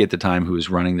lady at the time who was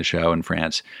running the show in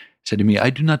France said to me, I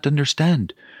do not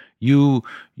understand.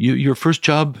 Your first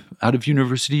job out of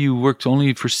university, you worked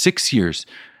only for 6 years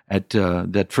at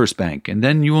that first bank. And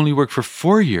then you only worked for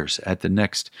 4 years at the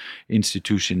next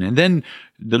institution. And then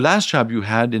the last job you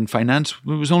had in finance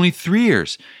was only 3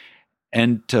 years.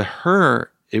 And to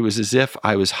her, it was as if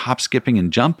I was hop, skipping,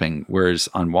 and jumping. Whereas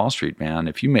on Wall Street, man,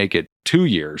 if you make it 2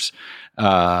 years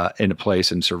in a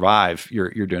place and survive,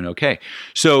 you're doing okay.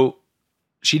 So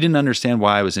she didn't understand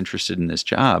why I was interested in this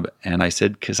job. And I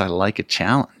said, because I like a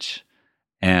challenge.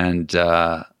 And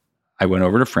I went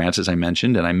over to France, as I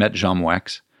mentioned, and I met Jean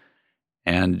Moex.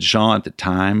 And Jean at the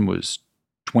time was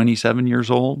 27 years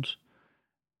old.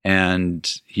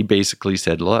 And he basically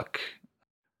said, look,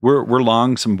 we're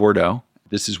long some Bordeaux.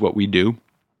 This is what we do.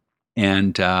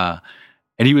 And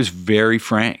he was very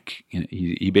frank.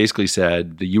 He basically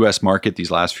said the U.S. market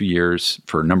these last few years,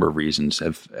 for a number of reasons,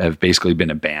 have basically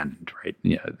been abandoned. Right?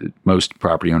 Most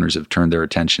property owners have turned their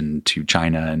attention to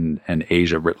China and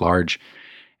Asia writ large,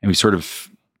 and we sort of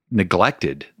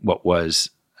neglected what was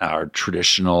our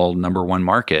traditional number one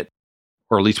market,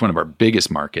 or at least one of our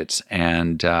biggest markets.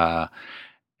 And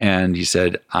he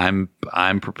said, I'm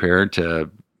prepared to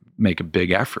make a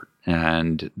big effort.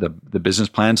 And the business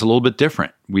plan's a little bit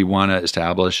different. We want to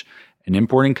establish an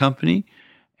importing company,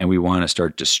 and we want to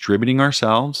start distributing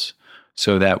ourselves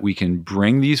so that we can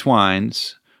bring these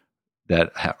wines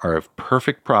that are of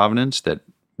perfect provenance, that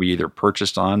we either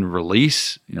purchased on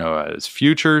release, as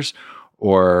futures,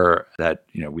 or that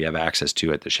we have access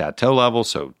to at the chateau level,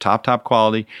 so top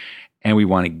quality, and we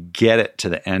want to get it to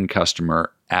the end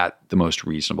customer at the most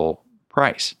reasonable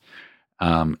price,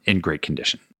 in great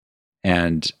condition.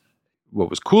 And what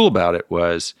was cool about it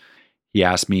was he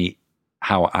asked me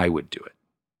how I would do it.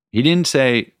 He didn't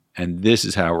say, and this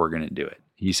is how we're going to do it.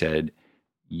 He said,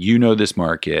 this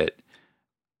market,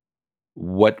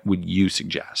 what would you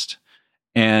suggest?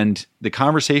 And the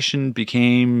conversation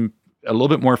became a little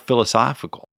bit more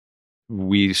philosophical.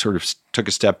 We sort of took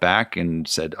a step back and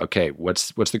said, okay,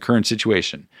 what's the current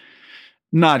situation?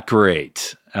 Not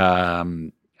great.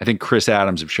 I think Chris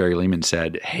Adams of Sherry Lehman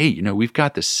said, hey, we've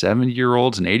got the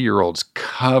 70-year-olds and 80-year-olds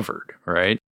covered,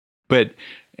 right? But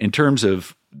in terms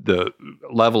of the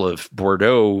level of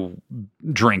Bordeaux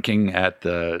drinking in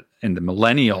the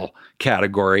millennial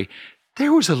category,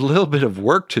 there was a little bit of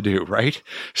work to do, right?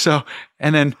 So,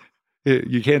 and then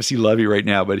you can't see Levy right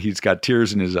now, but he's got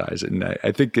tears in his eyes. And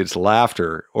I think it's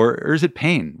laughter, or is it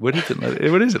pain? What is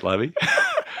it, Levy?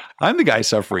 I'm the guy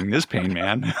suffering this pain,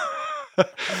 man.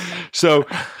 So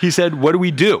he said, what do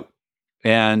we do?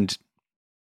 And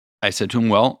I said to him,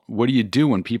 well, what do you do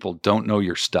when people don't know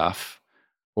your stuff,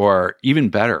 or even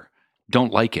better,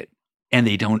 don't like it, and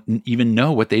they don't even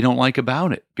know what they don't like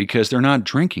about it because they're not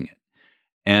drinking it?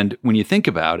 And when you think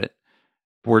about it,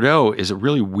 Bordeaux is a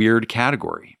really weird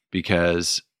category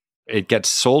because it gets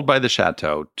sold by the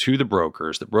chateau to the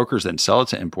brokers. The brokers then sell it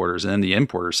to importers, and then the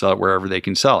importers sell it wherever they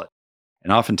can sell it.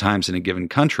 And oftentimes in a given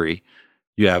country,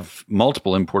 you have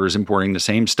multiple importers importing the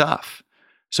same stuff.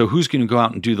 So who's going to go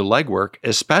out and do the legwork,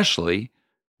 especially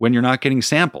when you're not getting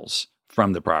samples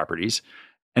from the properties,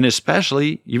 and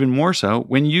especially even more so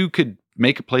when you could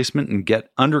make a placement and get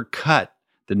undercut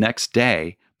the next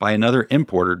day by another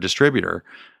importer distributor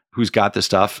who's got the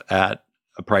stuff at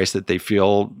a price that they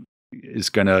feel is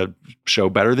going to show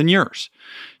better than yours.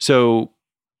 So,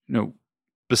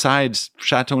 besides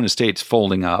Chateau and Estates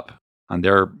folding up on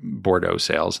their Bordeaux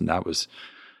sales, and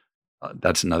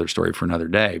that's another story for another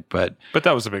day. But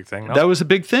that was a big thing. No? That was a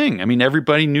big thing. I mean,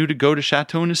 everybody knew to go to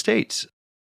Chateau and Estates.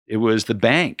 It was the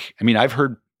bank. I mean, I've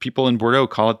heard people in Bordeaux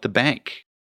call it the bank.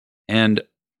 And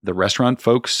the restaurant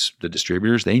folks, the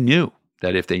distributors, they knew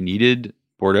that if they needed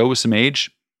Bordeaux with some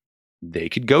age, they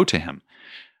could go to him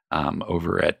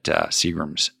over at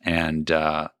Seagram's.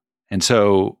 And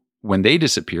so when they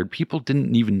disappeared, people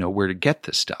didn't even know where to get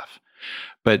this stuff.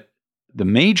 But the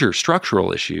major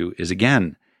structural issue is,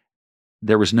 again,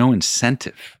 there was no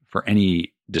incentive for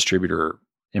any distributor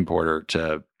importer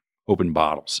to open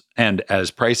bottles. And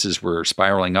as prices were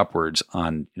spiraling upwards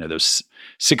on those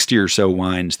 60 or so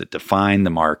wines that define the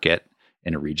market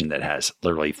in a region that has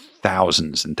literally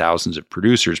thousands and thousands of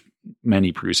producers,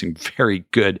 many producing very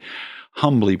good,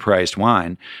 humbly priced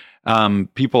wine,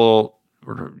 people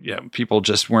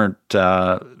just weren't,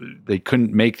 they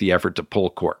couldn't make the effort to pull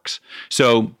corks.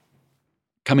 So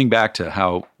coming back to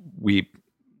how we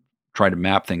try to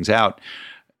map things out,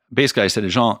 basically I said to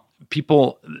Jean,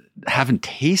 people haven't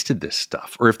tasted this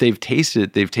stuff, or if they've tasted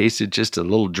it, they've tasted just a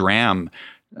little dram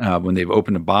when they've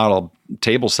opened a bottle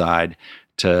tableside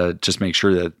to just make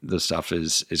sure that the stuff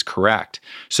is correct.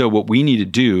 So what we need to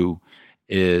do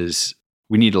is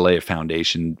we need to lay a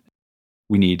foundation.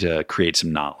 We need to create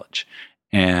some knowledge.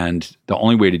 And the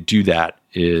only way to do that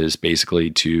is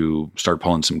basically to start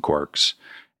pulling some corks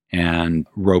and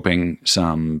roping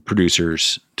some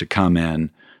producers to come in,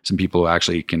 some people who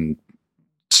actually can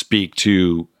speak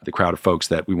to the crowd of folks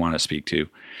that we want to speak to,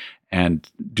 and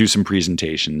do some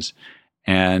presentations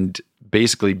and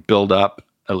basically build up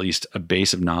at least a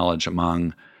base of knowledge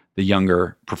among the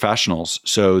younger professionals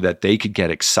so that they could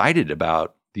get excited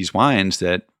about these wines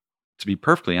that, to be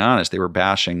perfectly honest, they were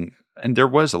bashing, and there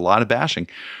was a lot of bashing,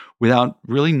 without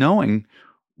really knowing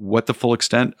what the full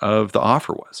extent of the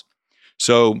offer was.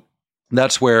 So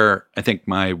that's where I think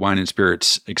my wine and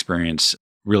spirits experience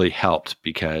really helped,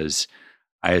 because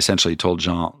I essentially told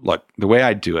Jean, look, the way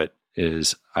I'd do it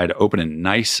is I'd open a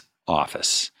nice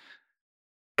office,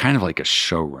 kind of like a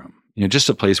showroom, just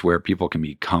a place where people can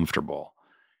be comfortable,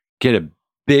 get a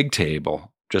big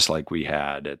table, just like we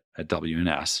had at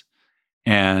W&S,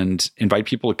 and invite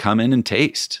people to come in and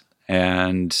taste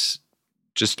and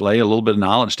just lay a little bit of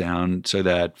knowledge down so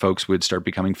that folks would start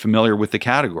becoming familiar with the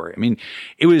category. I mean,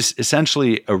 it was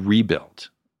essentially a rebuild.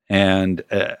 And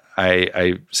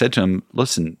I said to him,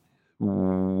 listen,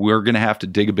 we're going to have to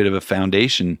dig a bit of a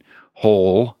foundation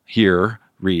hole here,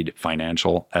 read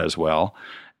financial as well,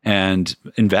 and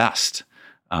invest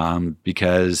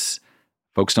because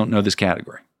folks don't know this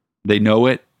category. They know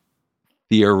it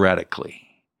theoretically.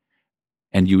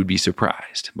 And you would be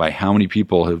surprised by how many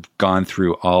people have gone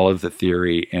through all of the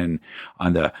theory and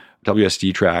on the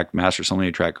WSD track, Master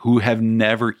Sommelier track, who have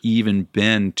never even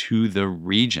been to the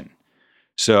region.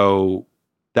 So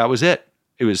that was it.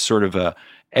 It was sort of a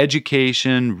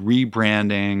education,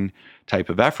 rebranding type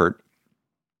of effort.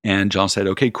 And John said,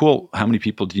 okay, cool. How many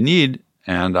people do you need?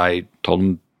 And I told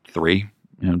him 3,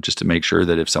 just to make sure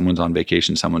that if someone's on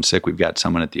vacation, someone's sick, we've got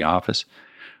someone at the office.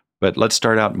 But let's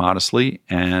start out modestly,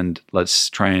 and let's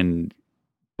try and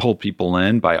pull people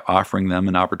in by offering them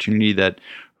an opportunity that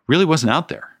really wasn't out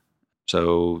there.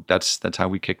 So that's how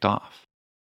we kicked off.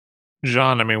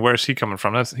 Jean, I mean, where's he coming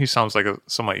from? He sounds like a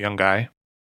somewhat young guy.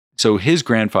 So his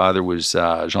grandfather was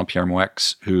Jean-Pierre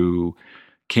Moueix, who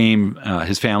came,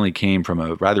 his family came from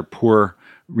a rather poor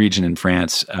region in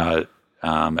France at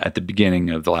the beginning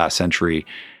of the last century.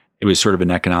 It was sort of an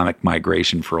economic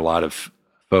migration for a lot of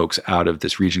folks out of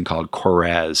this region called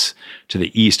Corrèze to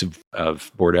the east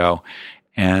of Bordeaux.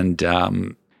 And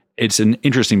it's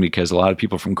interesting because a lot of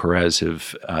people from Corrèze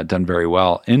have done very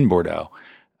well in Bordeaux.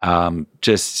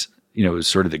 Just, it was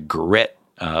sort of the grit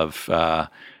of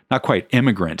not quite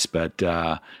immigrants, but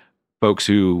folks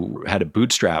who had to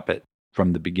bootstrap it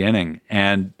from the beginning.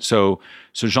 And so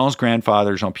Jean's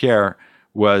grandfather, Jean-Pierre,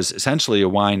 was essentially a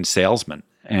wine salesman.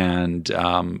 And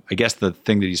I guess the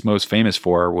thing that he's most famous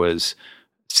for was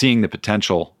seeing the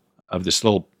potential of this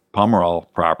little Pomerol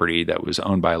property that was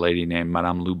owned by a lady named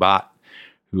Madame Lubat,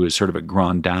 who was sort of a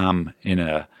grande dame in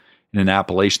an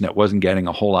appellation that wasn't getting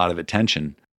a whole lot of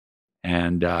attention.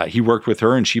 And he worked with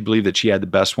her, and she believed that she had the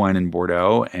best wine in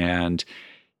Bordeaux. And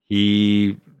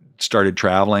he started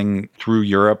traveling through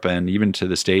Europe and even to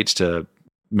the States to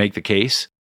make the case.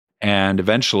 And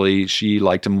eventually she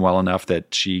liked him well enough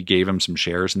that she gave him some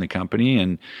shares in the company.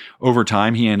 And over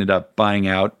time, he ended up buying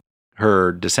out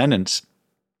her descendants,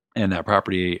 and that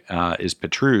property is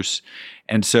Petrus.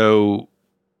 And so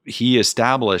he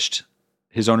established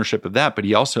his ownership of that, but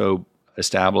he also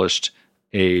established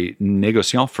a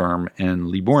négociant firm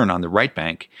in Libourne on the right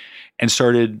bank and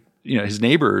started, his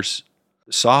neighbors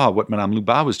saw what Madame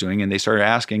Lubat was doing and they started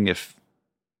asking if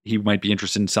he might be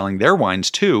interested in selling their wines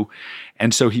too.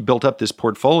 And so he built up this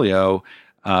portfolio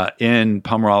in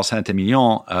Pomerol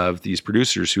Saint-Emilion of these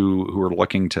producers who were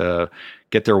looking to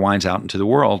get their wines out into the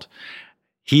world.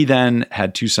 He then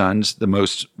had two sons. The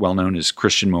most well-known is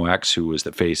Christian Moex, who was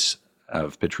the face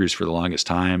of Petrus for the longest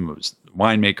time, was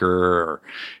winemaker or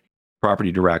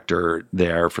property director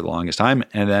there for the longest time.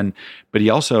 But he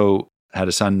also had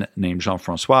a son named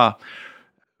Jean-François,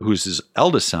 who's his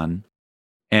eldest son.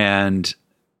 And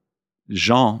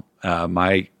Jean,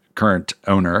 my current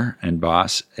owner and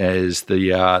boss, is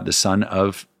the son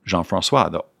of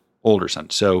Jean-François, the older son.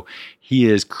 So he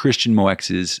is Christian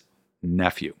Moex's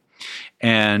nephew.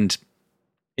 And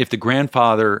if the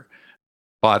grandfather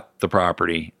bought the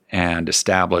property and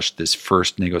established this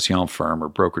first négociant firm or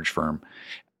brokerage firm,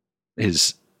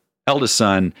 his eldest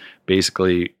son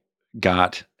basically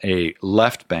got a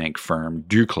left bank firm,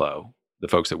 Duclos, the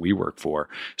folks that we work for,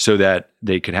 so that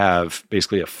they could have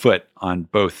basically a foot on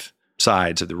both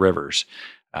sides of the rivers,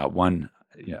 one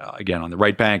again on the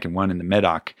right bank and one in the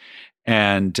Medoc.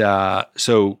 And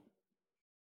so,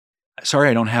 sorry,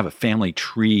 I don't have a family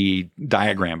tree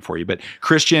diagram for you, but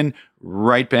Christian,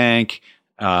 right bank,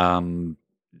 Établissement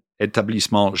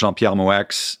Jean-Pierre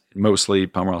Moex, mostly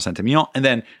Pomerol Saint-Emilion, and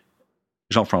then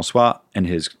Jean-François and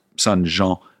his son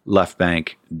Jean, left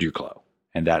bank, Duclos.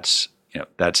 And that's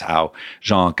how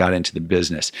Jean got into the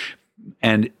business.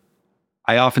 And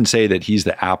I often say that he's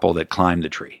the apple that climbed the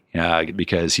tree,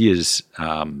 because he is,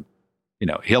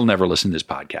 he'll never listen to this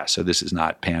podcast, so this is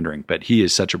not pandering, but he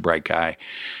is such a bright guy.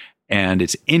 And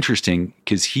it's interesting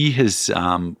because he has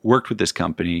worked with this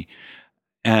company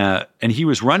and he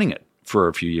was running it for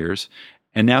a few years,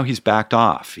 and now he's backed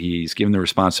off. He's given the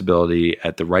responsibility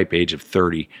at the ripe age of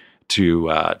 30 to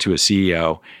a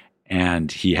CEO,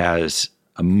 and he has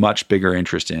a much bigger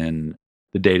interest in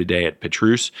the day-to-day at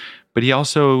Petrus, but he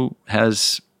also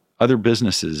has other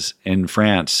businesses in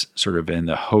France, sort of in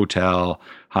the hotel,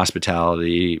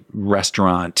 hospitality,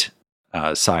 restaurant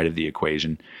side of the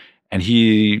equation. And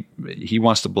he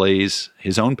wants to blaze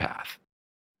his own path.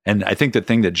 And I think the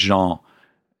thing that Jean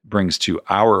brings to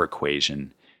our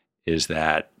equation is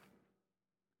that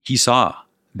he saw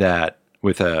that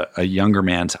with a younger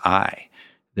man's eye,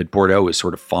 that Bordeaux is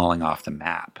sort of falling off the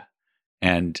map.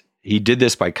 And he did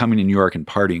this by coming to New York and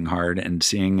partying hard and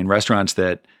seeing in restaurants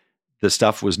that the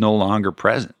stuff was no longer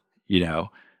present.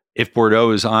 If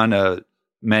Bordeaux is on a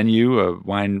menu, a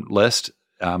wine list,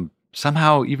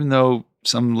 somehow, even though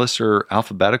some lists are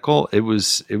alphabetical,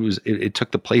 it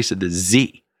took the place of the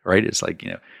Z, right? It's like,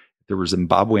 there was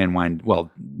Zimbabwean wine. Well,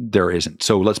 there isn't.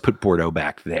 So let's put Bordeaux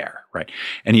back there, right?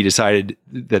 And he decided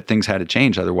that things had to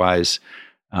change. Otherwise,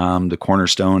 the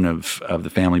cornerstone of the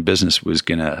family business was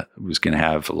gonna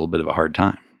have a little bit of a hard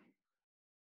time.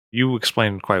 You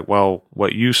explained quite well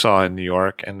what you saw in New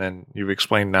York, and then you've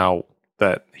explained now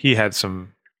that he had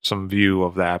some view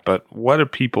of that. But what do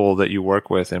people that you work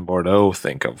with in Bordeaux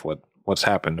think of what's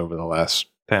happened over the last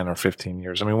 10 or 15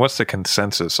 years? I mean, what's the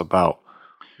consensus about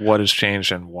what has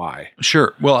changed and why?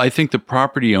 Sure. Well, I think the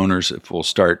property owners, if we'll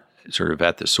start sort of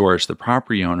at the source, the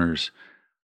property owners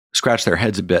scratch their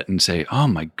heads a bit and say, oh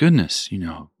my goodness,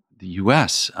 the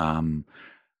U.S.,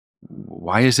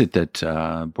 why is it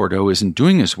that Bordeaux isn't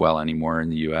doing as well anymore in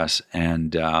the U.S.?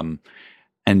 And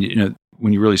when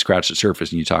you really scratch the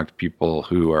surface and you talk to people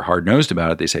who are hard-nosed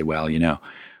about it, they say, well,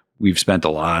 we've spent a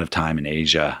lot of time in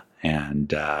Asia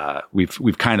and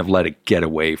we've kind of let it get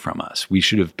away from us. We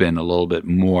should have been a little bit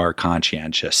more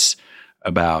conscientious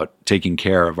about taking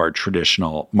care of our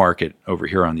traditional market over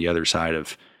here on the other side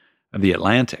of the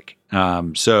Atlantic.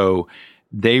 So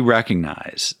they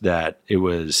recognize that it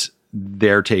was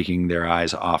they're taking their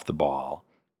eyes off the ball.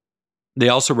 They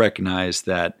also recognize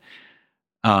that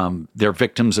they're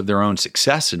victims of their own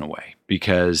success in a way,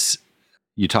 because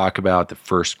you talk about the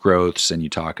first growths and you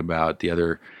talk about the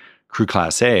other Cru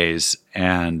Class A's,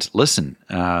 and listen,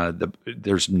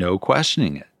 there's no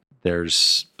questioning it.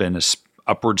 There's been a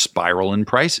upward spiral in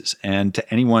prices. And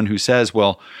to anyone who says,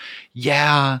 well,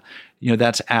 yeah,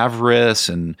 that's avarice,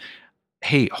 and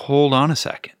hey, hold on a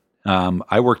second.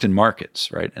 I worked in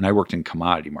markets, right? And I worked in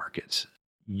commodity markets.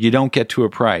 You don't get to a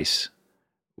price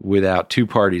without two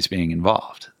parties being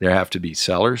involved. There have to be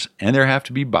sellers and there have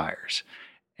to be buyers.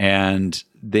 And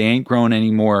they ain't growing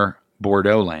any more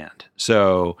Bordeaux land.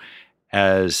 So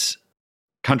as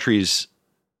countries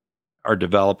are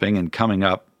developing and coming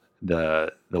up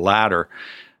the ladder,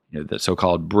 the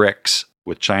so-called BRICS,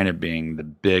 with China being the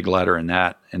big letter in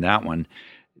that one,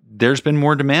 there's been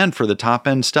more demand for the top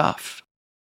end stuff.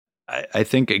 I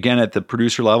think, again, at the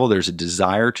producer level, there's a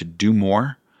desire to do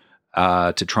more,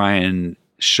 to try and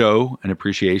show an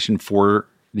appreciation for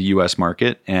the U.S.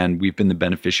 market. And we've been the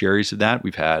beneficiaries of that.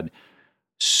 We've had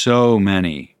so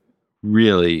many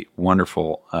really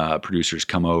wonderful producers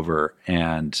come over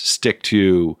and stick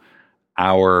to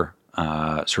our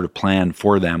sort of plan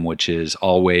for them, which is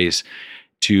always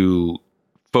to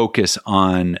focus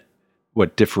on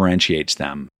what differentiates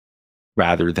them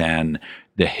rather than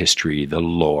the history, the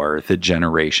lore, the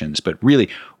generations, but really,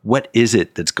 what is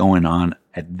it that's going on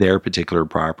at their particular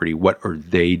property? What are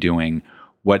they doing?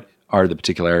 What are the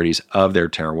particularities of their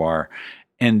terroir?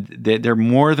 And they're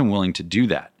more than willing to do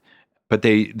that. But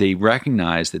they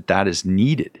recognize that is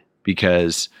needed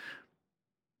because,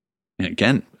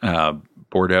 again,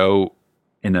 Bordeaux,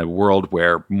 in a world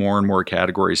where more and more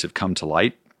categories have come to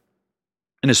light,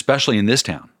 and especially in this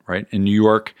town, right? In New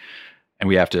York, and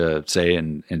we have to say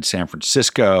in San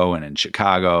Francisco and in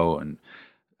Chicago and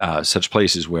such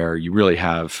places where you really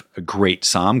have a great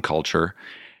somm culture,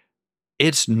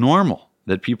 it's normal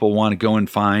that people want to go and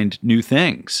find new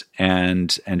things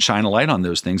and shine a light on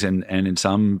those things and in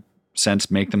some sense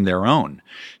make them their own.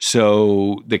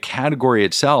 So the category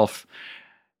itself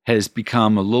has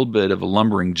become a little bit of a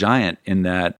lumbering giant in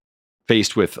that,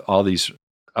 faced with all these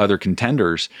other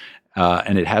contenders,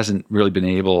 and it hasn't really been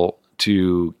able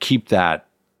to keep that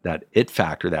it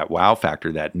factor, that wow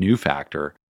factor, that new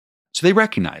factor. So they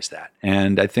recognize that.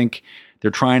 And I think they're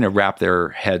trying to wrap their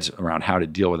heads around how to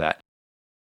deal with that.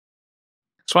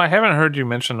 So I haven't heard you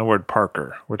mention the word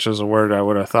Parker, which is a word I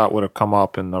would have thought would have come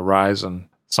up in the rise and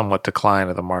somewhat decline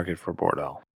of the market for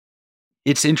Bordeaux.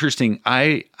 It's interesting.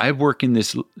 I work in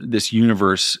this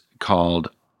universe called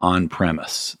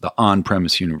on-premise, the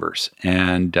on-premise universe.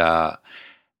 And I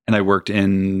worked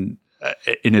in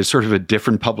a sort of a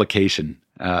different publication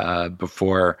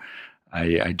before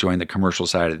I joined the commercial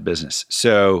side of the business.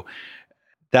 So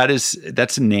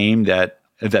that's a name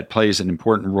that plays an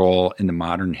important role in the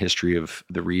modern history of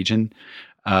the region.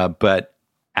 But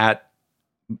at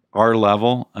our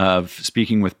level of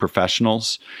speaking with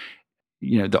professionals,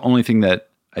 the only thing that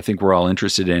I think we're all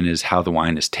interested in is how the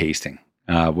wine is tasting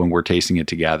when we're tasting it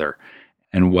together,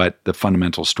 and what the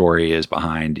fundamental story is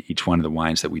behind each one of the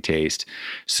wines that we taste.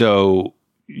 So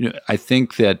I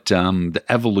think that the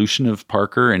evolution of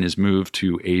Parker and his move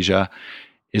to Asia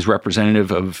is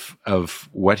representative of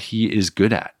what he is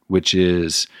good at, which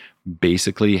is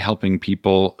basically helping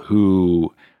people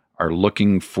who are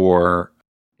looking for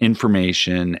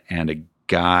information and a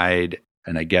guide,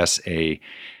 and I guess a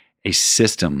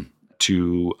system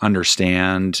to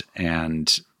understand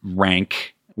and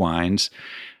rank wines.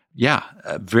 Yeah,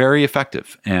 very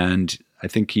effective. And I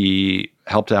think he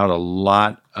helped out a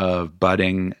lot of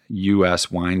budding U.S.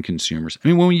 wine consumers. I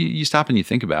mean, when you stop and you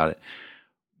think about it,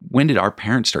 when did our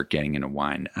parents start getting into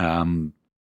wine?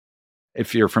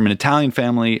 If you're from an Italian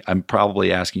family, I'm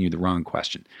probably asking you the wrong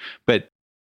question. But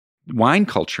wine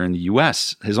culture in the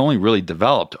U.S. has only really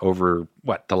developed over,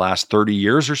 the last 30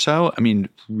 years or so? I mean,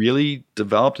 really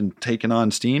developed and taken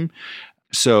on steam.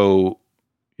 So,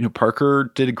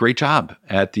 Parker did a great job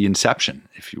at the inception,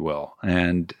 if you will.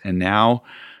 And now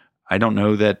I don't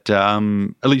know that,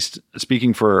 at least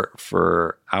speaking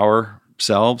for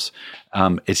ourselves,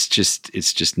 it's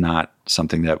just not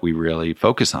something that we really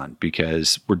focus on,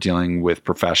 because we're dealing with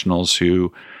professionals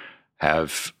who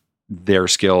have their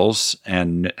skills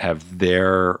and have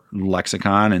their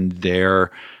lexicon and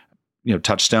their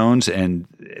touchstones, and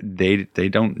they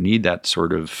don't need that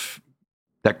sort of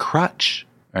that crutch,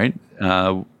 right?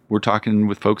 We're talking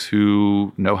with folks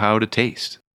who know how to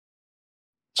taste.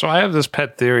 So I have this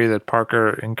pet theory that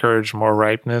Parker encouraged more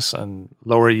ripeness and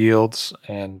lower yields,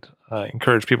 and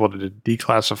encouraged people to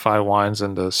declassify wines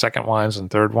into second wines and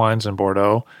third wines in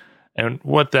Bordeaux. And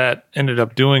what that ended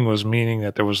up doing was meaning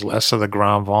that there was less of the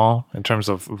Grand Vin in terms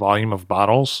of volume of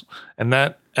bottles. And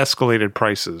that escalated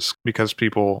prices because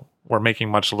people were making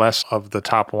much less of the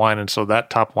top wine. And so that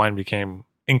top wine became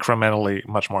incrementally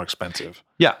much more expensive.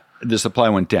 Yeah, the supply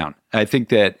went down. I think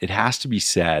that it has to be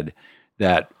said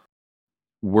that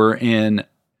we're in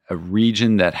a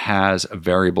region that has a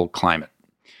variable climate,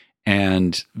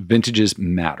 and vintages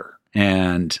matter.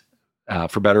 And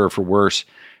for better or for worse,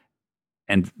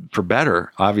 and for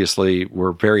better, obviously,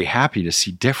 we're very happy to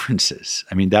see differences.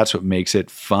 I mean, that's what makes it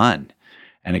fun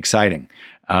and exciting.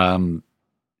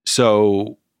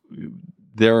 So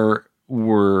there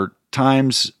were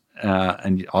times,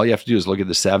 and all you have to do is look at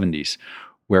the 70s,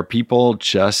 where people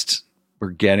just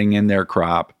were getting in their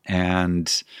crop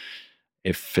and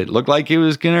If it looked like it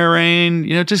was going to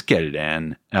rain, just get it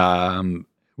in.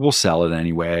 We'll sell it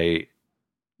anyway.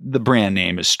 The brand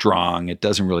name is strong. It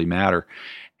doesn't really matter.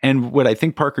 And what I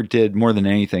think Parker did more than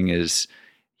anything is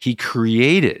he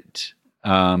created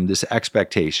this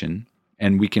expectation,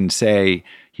 and we can say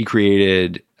he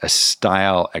created a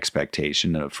style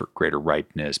expectation for greater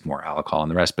ripeness, more alcohol, and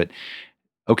the rest. But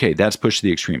okay, that's pushed to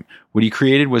the extreme. What he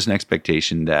created was an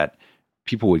expectation that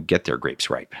people would get their grapes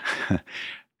ripe.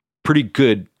 Pretty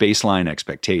good baseline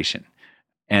expectation.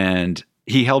 And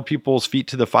he held people's feet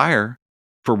to the fire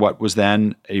for what was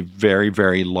then a very,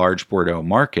 very large Bordeaux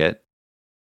market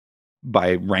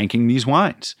by ranking these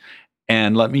wines.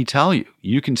 And let me tell you,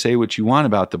 you can say what you want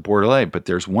about the Bordelais, but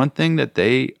there's one thing that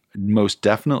they most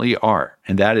definitely are,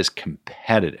 and that is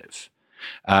competitive.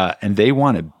 And they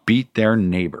want to beat their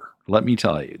neighbor. Let me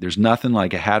tell you, there's nothing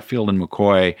like a Hatfield and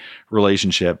McCoy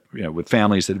relationship, with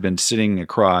families that have been sitting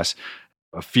across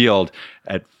a field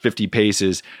at 50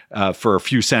 paces for a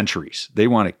few centuries. They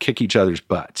want to kick each other's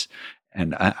butts.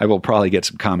 And I will probably get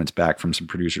some comments back from some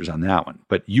producers on that one,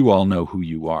 but you all know who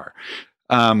you are.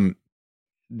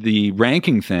 The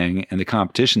ranking thing and the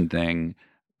competition thing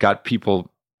got people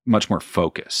much more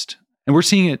focused. And we're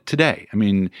seeing it today. I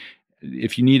mean,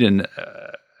 if you need an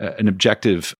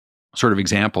objective sort of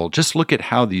example, just look at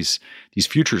how these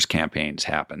futures campaigns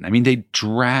happen. I mean, they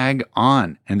drag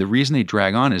on. And the reason they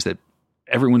drag on is that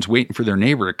everyone's waiting for their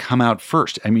neighbor to come out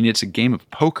first. I mean, it's a game of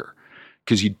poker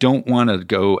because you don't want to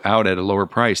go out at a lower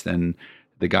price than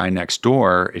the guy next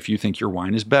door if you think your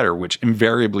wine is better, which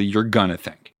invariably you're going to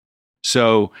think.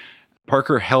 So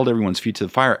Parker held everyone's feet to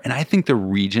the fire. And I think the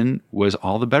region was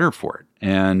all the better for it.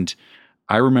 And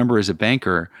I remember as a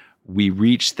banker, we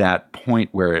reached that point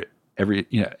where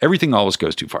everything always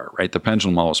goes too far, right? The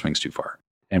pendulum always swings too far.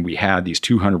 And we had these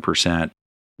 200%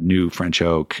 new French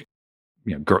oak,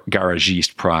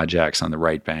 garagiste projects on the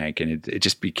right bank. And it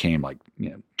just became like,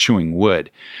 chewing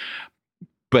wood.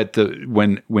 But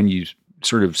when you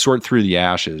sort of sort through the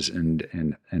ashes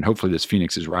and hopefully this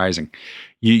phoenix is rising,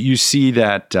 you see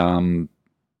that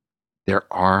there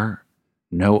are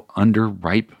no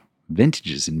underripe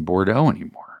vintages in Bordeaux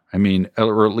anymore. I mean,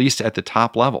 or at least at the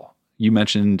top level. You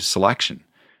mentioned selection.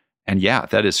 And yeah,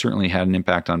 that has certainly had an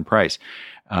impact on price.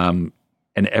 And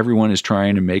everyone is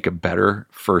trying to make a better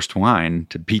first wine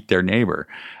to beat their neighbor.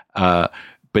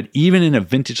 But even in a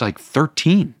vintage like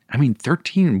 13,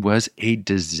 13 was a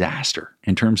disaster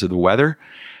in terms of the weather.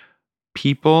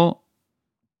 People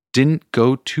didn't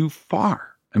go too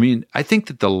far. I mean, I think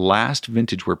that the last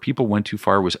vintage where people went too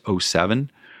far was 07,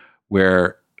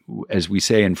 where, as we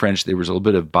say in French, there was a little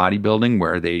bit of bodybuilding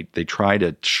where they try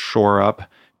to shore up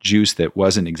juice that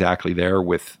wasn't exactly there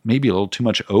with maybe a little too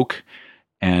much oak.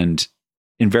 And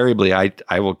invariably,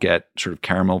 I will get sort of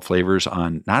caramel flavors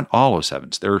on not all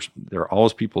 07s. There are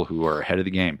always people who are ahead of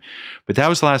the game. But that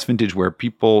was the last vintage where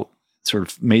people sort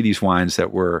of made these wines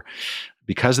that were,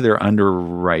 because of their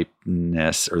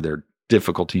underripeness or their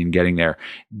difficulty in getting there,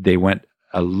 they went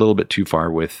a little bit too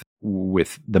far with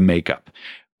the makeup.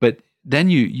 But then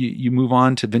you move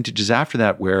on to vintages after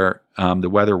that where the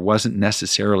weather wasn't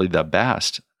necessarily the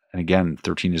best. And again,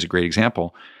 13 is a great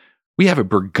example. We have a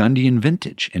Burgundian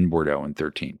vintage in Bordeaux in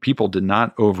 13. People did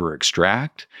not over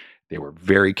extract. They were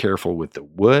very careful with the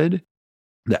wood.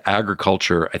 The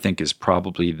agriculture, I think, is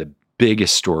probably the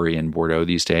biggest story in Bordeaux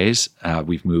these days.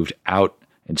 We've moved out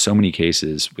in so many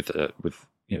cases with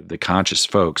the conscious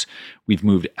folks. We've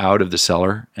moved out of the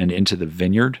cellar and into the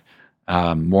vineyard.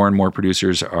 More and more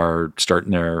producers are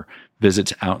starting their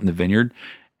visits out in the vineyard.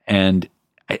 And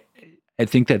I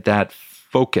think that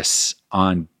focus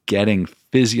on getting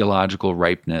physiological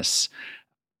ripeness,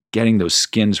 getting those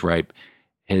skins ripe,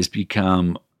 has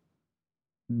become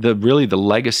the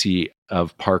legacy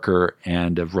of Parker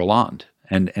and of Rolland.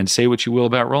 And say what you will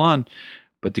about Rolland,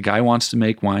 but the guy wants to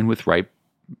make wine with ripe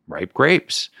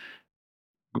grapes.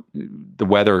 The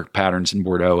weather patterns in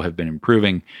Bordeaux have been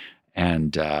improving,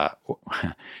 and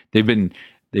they've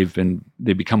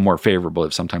become more favorable,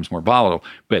 if sometimes more volatile.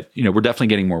 But we're definitely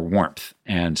getting more warmth,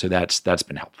 and so that's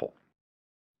been helpful.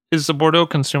 Is the Bordeaux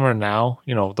consumer now,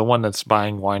 the one that's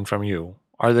buying wine from you,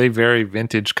 are they very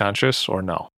vintage conscious or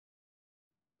no?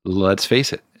 Let's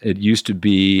face it. It used to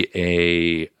be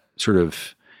a sort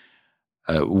of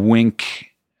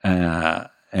wink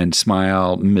and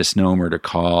smile misnomer to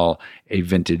call a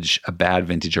bad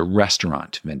vintage, a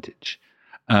restaurant vintage.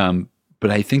 But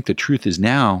I think the truth is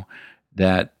now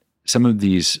that some of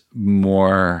these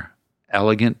more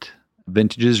elegant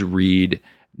vintages read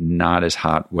not as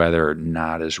hot weather,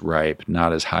 not as ripe,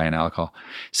 not as high in alcohol.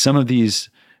 Some of these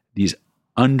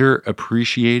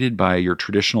underappreciated by your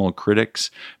traditional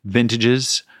critics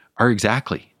vintages are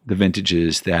exactly the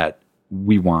vintages that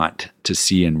we want to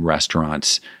see in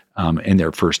restaurants in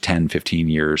their first 10, 15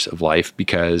 years of life,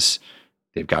 because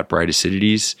they've got bright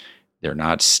acidities. They're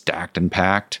not stacked and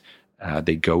packed.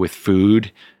 They go with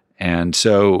food. And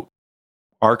so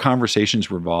our conversations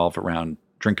revolve around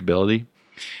drinkability.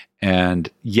 And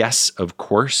yes, of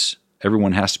course,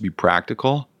 everyone has to be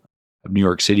practical. New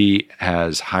York City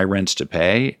has high rents to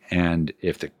pay. And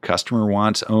if the customer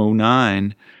wants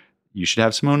 09, you should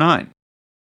have some 09.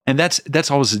 And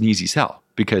that's always an easy sell,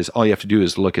 because all you have to do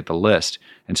is look at the list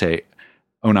and say,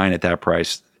 09 at that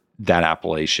price, that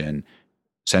appellation,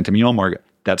 Centennial Margaux,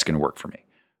 that's going to work for me.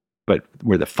 But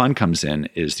where the fun comes in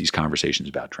is these conversations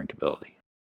about drinkability.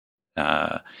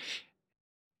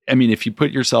 If you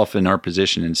put yourself in our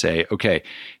position and say, okay,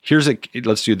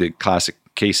 let's do the classic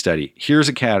case study. Here's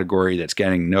a category that's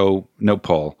getting no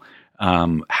pull.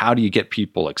 How do you get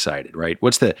people excited, right?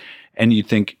 And you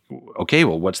think, okay,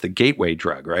 well, what's the gateway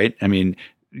drug, right?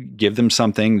 Give them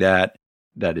something that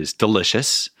is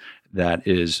delicious, that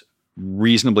is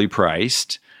reasonably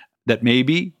priced, that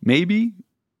maybe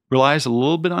relies a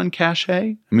little bit on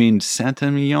cachet.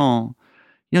 Saint-Emilion,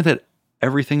 that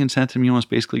everything in Saint-Emilion is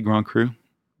basically Grand Cru,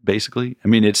 basically.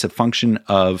 It's a function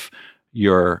of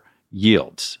your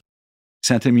yields.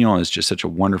 Saint-Emilion is just such a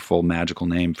wonderful, magical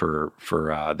name for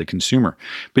the consumer.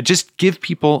 But just give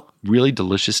people really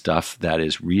delicious stuff that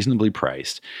is reasonably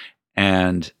priced.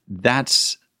 And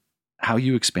that's how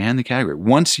you expand the category.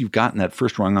 Once you've gotten that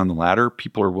first rung on the ladder,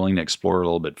 people are willing to explore a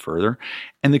little bit further.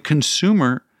 And the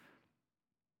consumer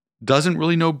doesn't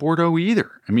really know Bordeaux either.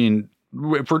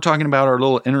 If we're talking about our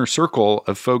little inner circle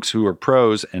of folks who are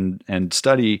pros and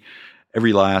study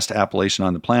every last appellation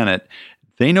on the planet,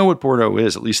 they know what Bordeaux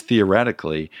is, at least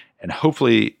theoretically, and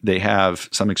hopefully they have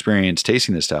some experience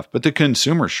tasting this stuff. But the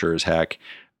consumer sure as heck,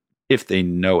 if they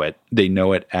know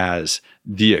it as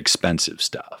the expensive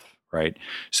stuff, right?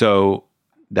 So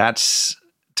that's,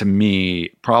 to me,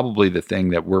 probably the thing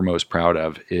that we're most proud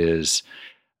of, is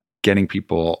getting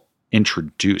people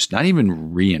introduced, not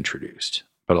even reintroduced,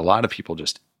 but a lot of people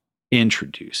just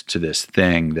introduced to this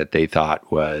thing that they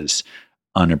thought was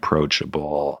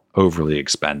unapproachable, overly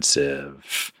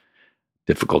expensive,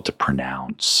 difficult to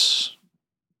pronounce.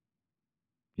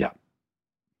 Yeah.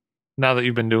 Now that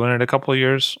you've been doing it a couple of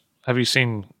years, have you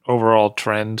seen overall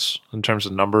trends in terms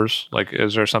of numbers? Like,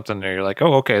 is there something there you're like,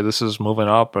 oh, okay, this is moving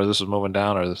up, or this is moving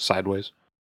down, or sideways?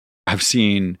 I've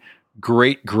seen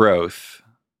great growth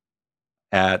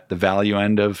at the value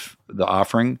end of the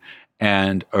offering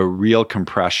and a real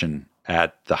compression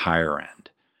at the higher end.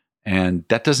 And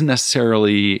that doesn't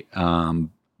necessarily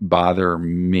bother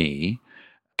me,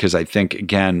 because I think,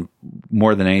 again,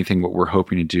 more than anything, what we're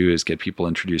hoping to do is get people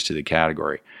introduced to the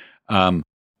category.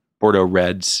 Bordeaux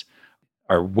Reds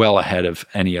are well ahead of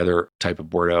any other type of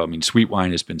Bordeaux. Sweet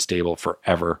wine has been stable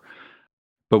forever.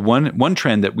 But one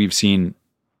trend that we've seen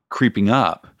creeping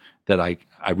up that I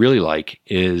really like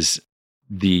is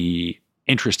the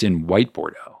interest in white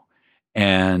Bordeaux.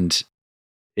 And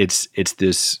it's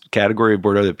this category of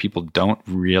Bordeaux that people don't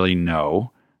really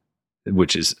know,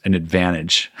 which is an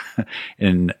advantage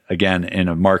in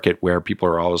a market where people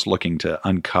are always looking to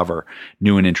uncover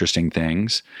new and interesting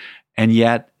things. And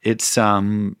yet it's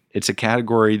a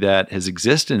category that has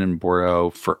existed in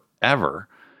Bordeaux forever.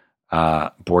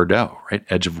 Bordeaux, right?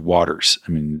 Edge of waters.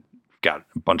 We've got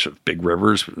a bunch of big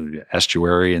rivers,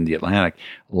 estuary and the Atlantic,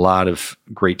 a lot of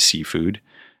great seafood.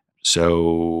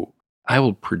 So I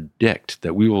will predict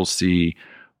that we will see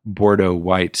Bordeaux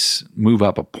whites move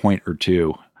up a point or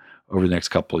two over the next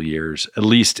couple of years, at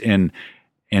least in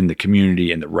the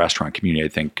community, in the restaurant community. I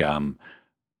think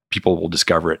people will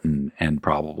discover it and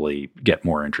probably get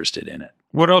more interested in it.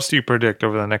 What else do you predict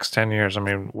over the next 10 years?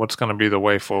 What's going to be the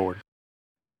way forward?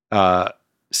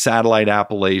 Satellite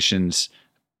appellations,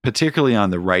 particularly on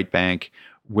the right bank,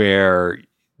 where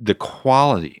the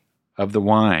quality of the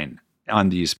wine on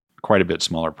these quite a bit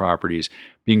smaller properties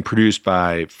being produced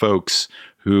by folks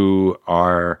who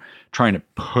are trying to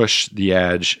push the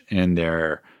edge in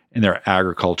their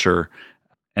agriculture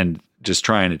and just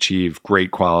try and achieve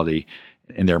great quality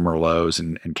in their Merlots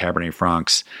and Cabernet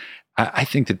Francs. I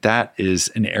think that is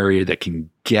an area that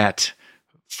can get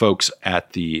folks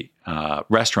at the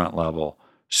restaurant level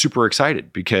super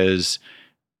excited, because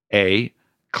A,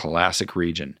 classic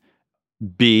region,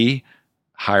 B,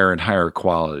 higher and higher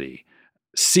quality,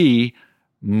 C,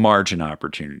 margin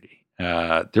opportunity.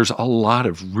 There's a lot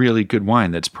of really good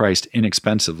wine that's priced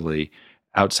inexpensively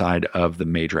outside of the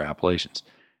major appellations.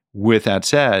 With that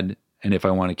said, and if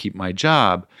I want to keep my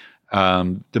job,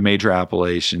 the major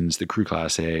appellations, the Cru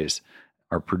Classés,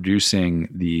 are producing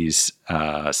these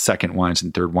second wines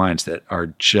and third wines that are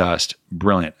just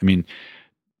brilliant. I mean,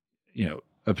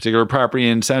 a particular property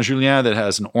in Saint-Julien that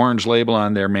has an orange label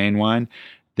on their main wine,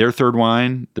 their third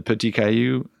wine, the Petit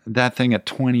Caillou, that thing at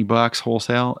 $20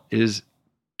 wholesale is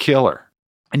killer.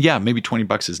 And yeah, maybe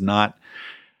 $20 is not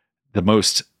the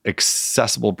most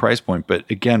accessible price point, but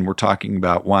again, we're talking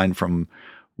about wine from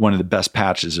one of the best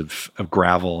patches of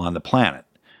gravel on the planet.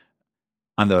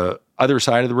 On the other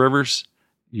side of the rivers,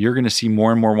 you're going to see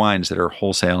more and more wines that are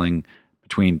wholesaling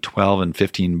between $12 and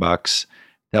 $15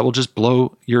 that will just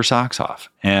blow your socks off.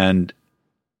 And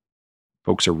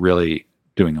folks are really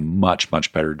doing a much,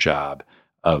 much better job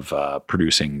of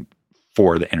producing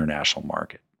for the international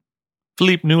market.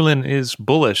 Philippe Newlin is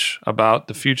bullish about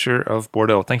the future of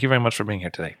Bordeaux. Thank you very much for being here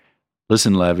today.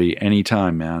 Listen, Levy,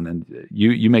 anytime, man. And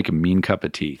you make a mean cup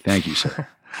of tea. Thank you, sir.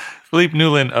 Philippe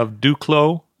Newlin of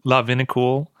Duclos La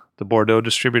Vinicole, the Bordeaux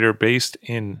distributor based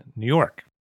in New York.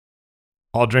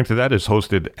 All Drink to That is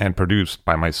hosted and produced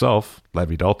by myself,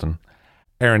 Levy Dalton.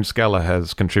 Aaron Scala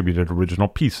has contributed original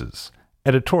pieces.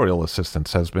 Editorial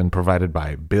assistance has been provided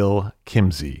by Bill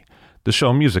Kimsey. The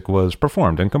show music was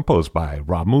performed and composed by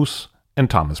Rob Moose and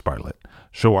Thomas Bartlett.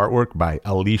 Show artwork by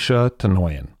Alicia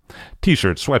Tenoyan.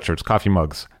 T-shirts, sweatshirts, coffee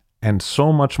mugs, and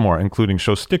so much more, including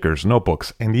show stickers,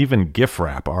 notebooks, and even gift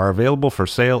wrap, are available for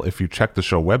sale if you check the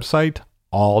show website,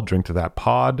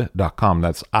 alldrinktothatpod.com.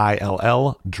 That's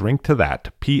ILL,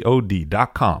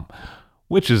 drinktothatpod.com,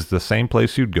 which is the same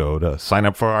place you'd go to sign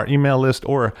up for our email list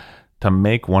or to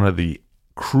make one of the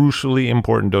crucially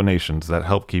important donations that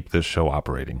help keep this show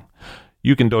operating.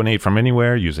 You can donate from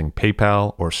anywhere using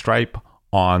PayPal or Stripe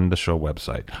on the show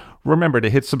website. Remember to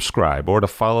hit subscribe or to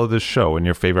follow this show in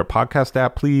your favorite podcast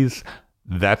app, please.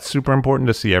 That's super important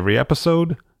to see every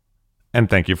episode. And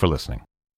thank you for listening.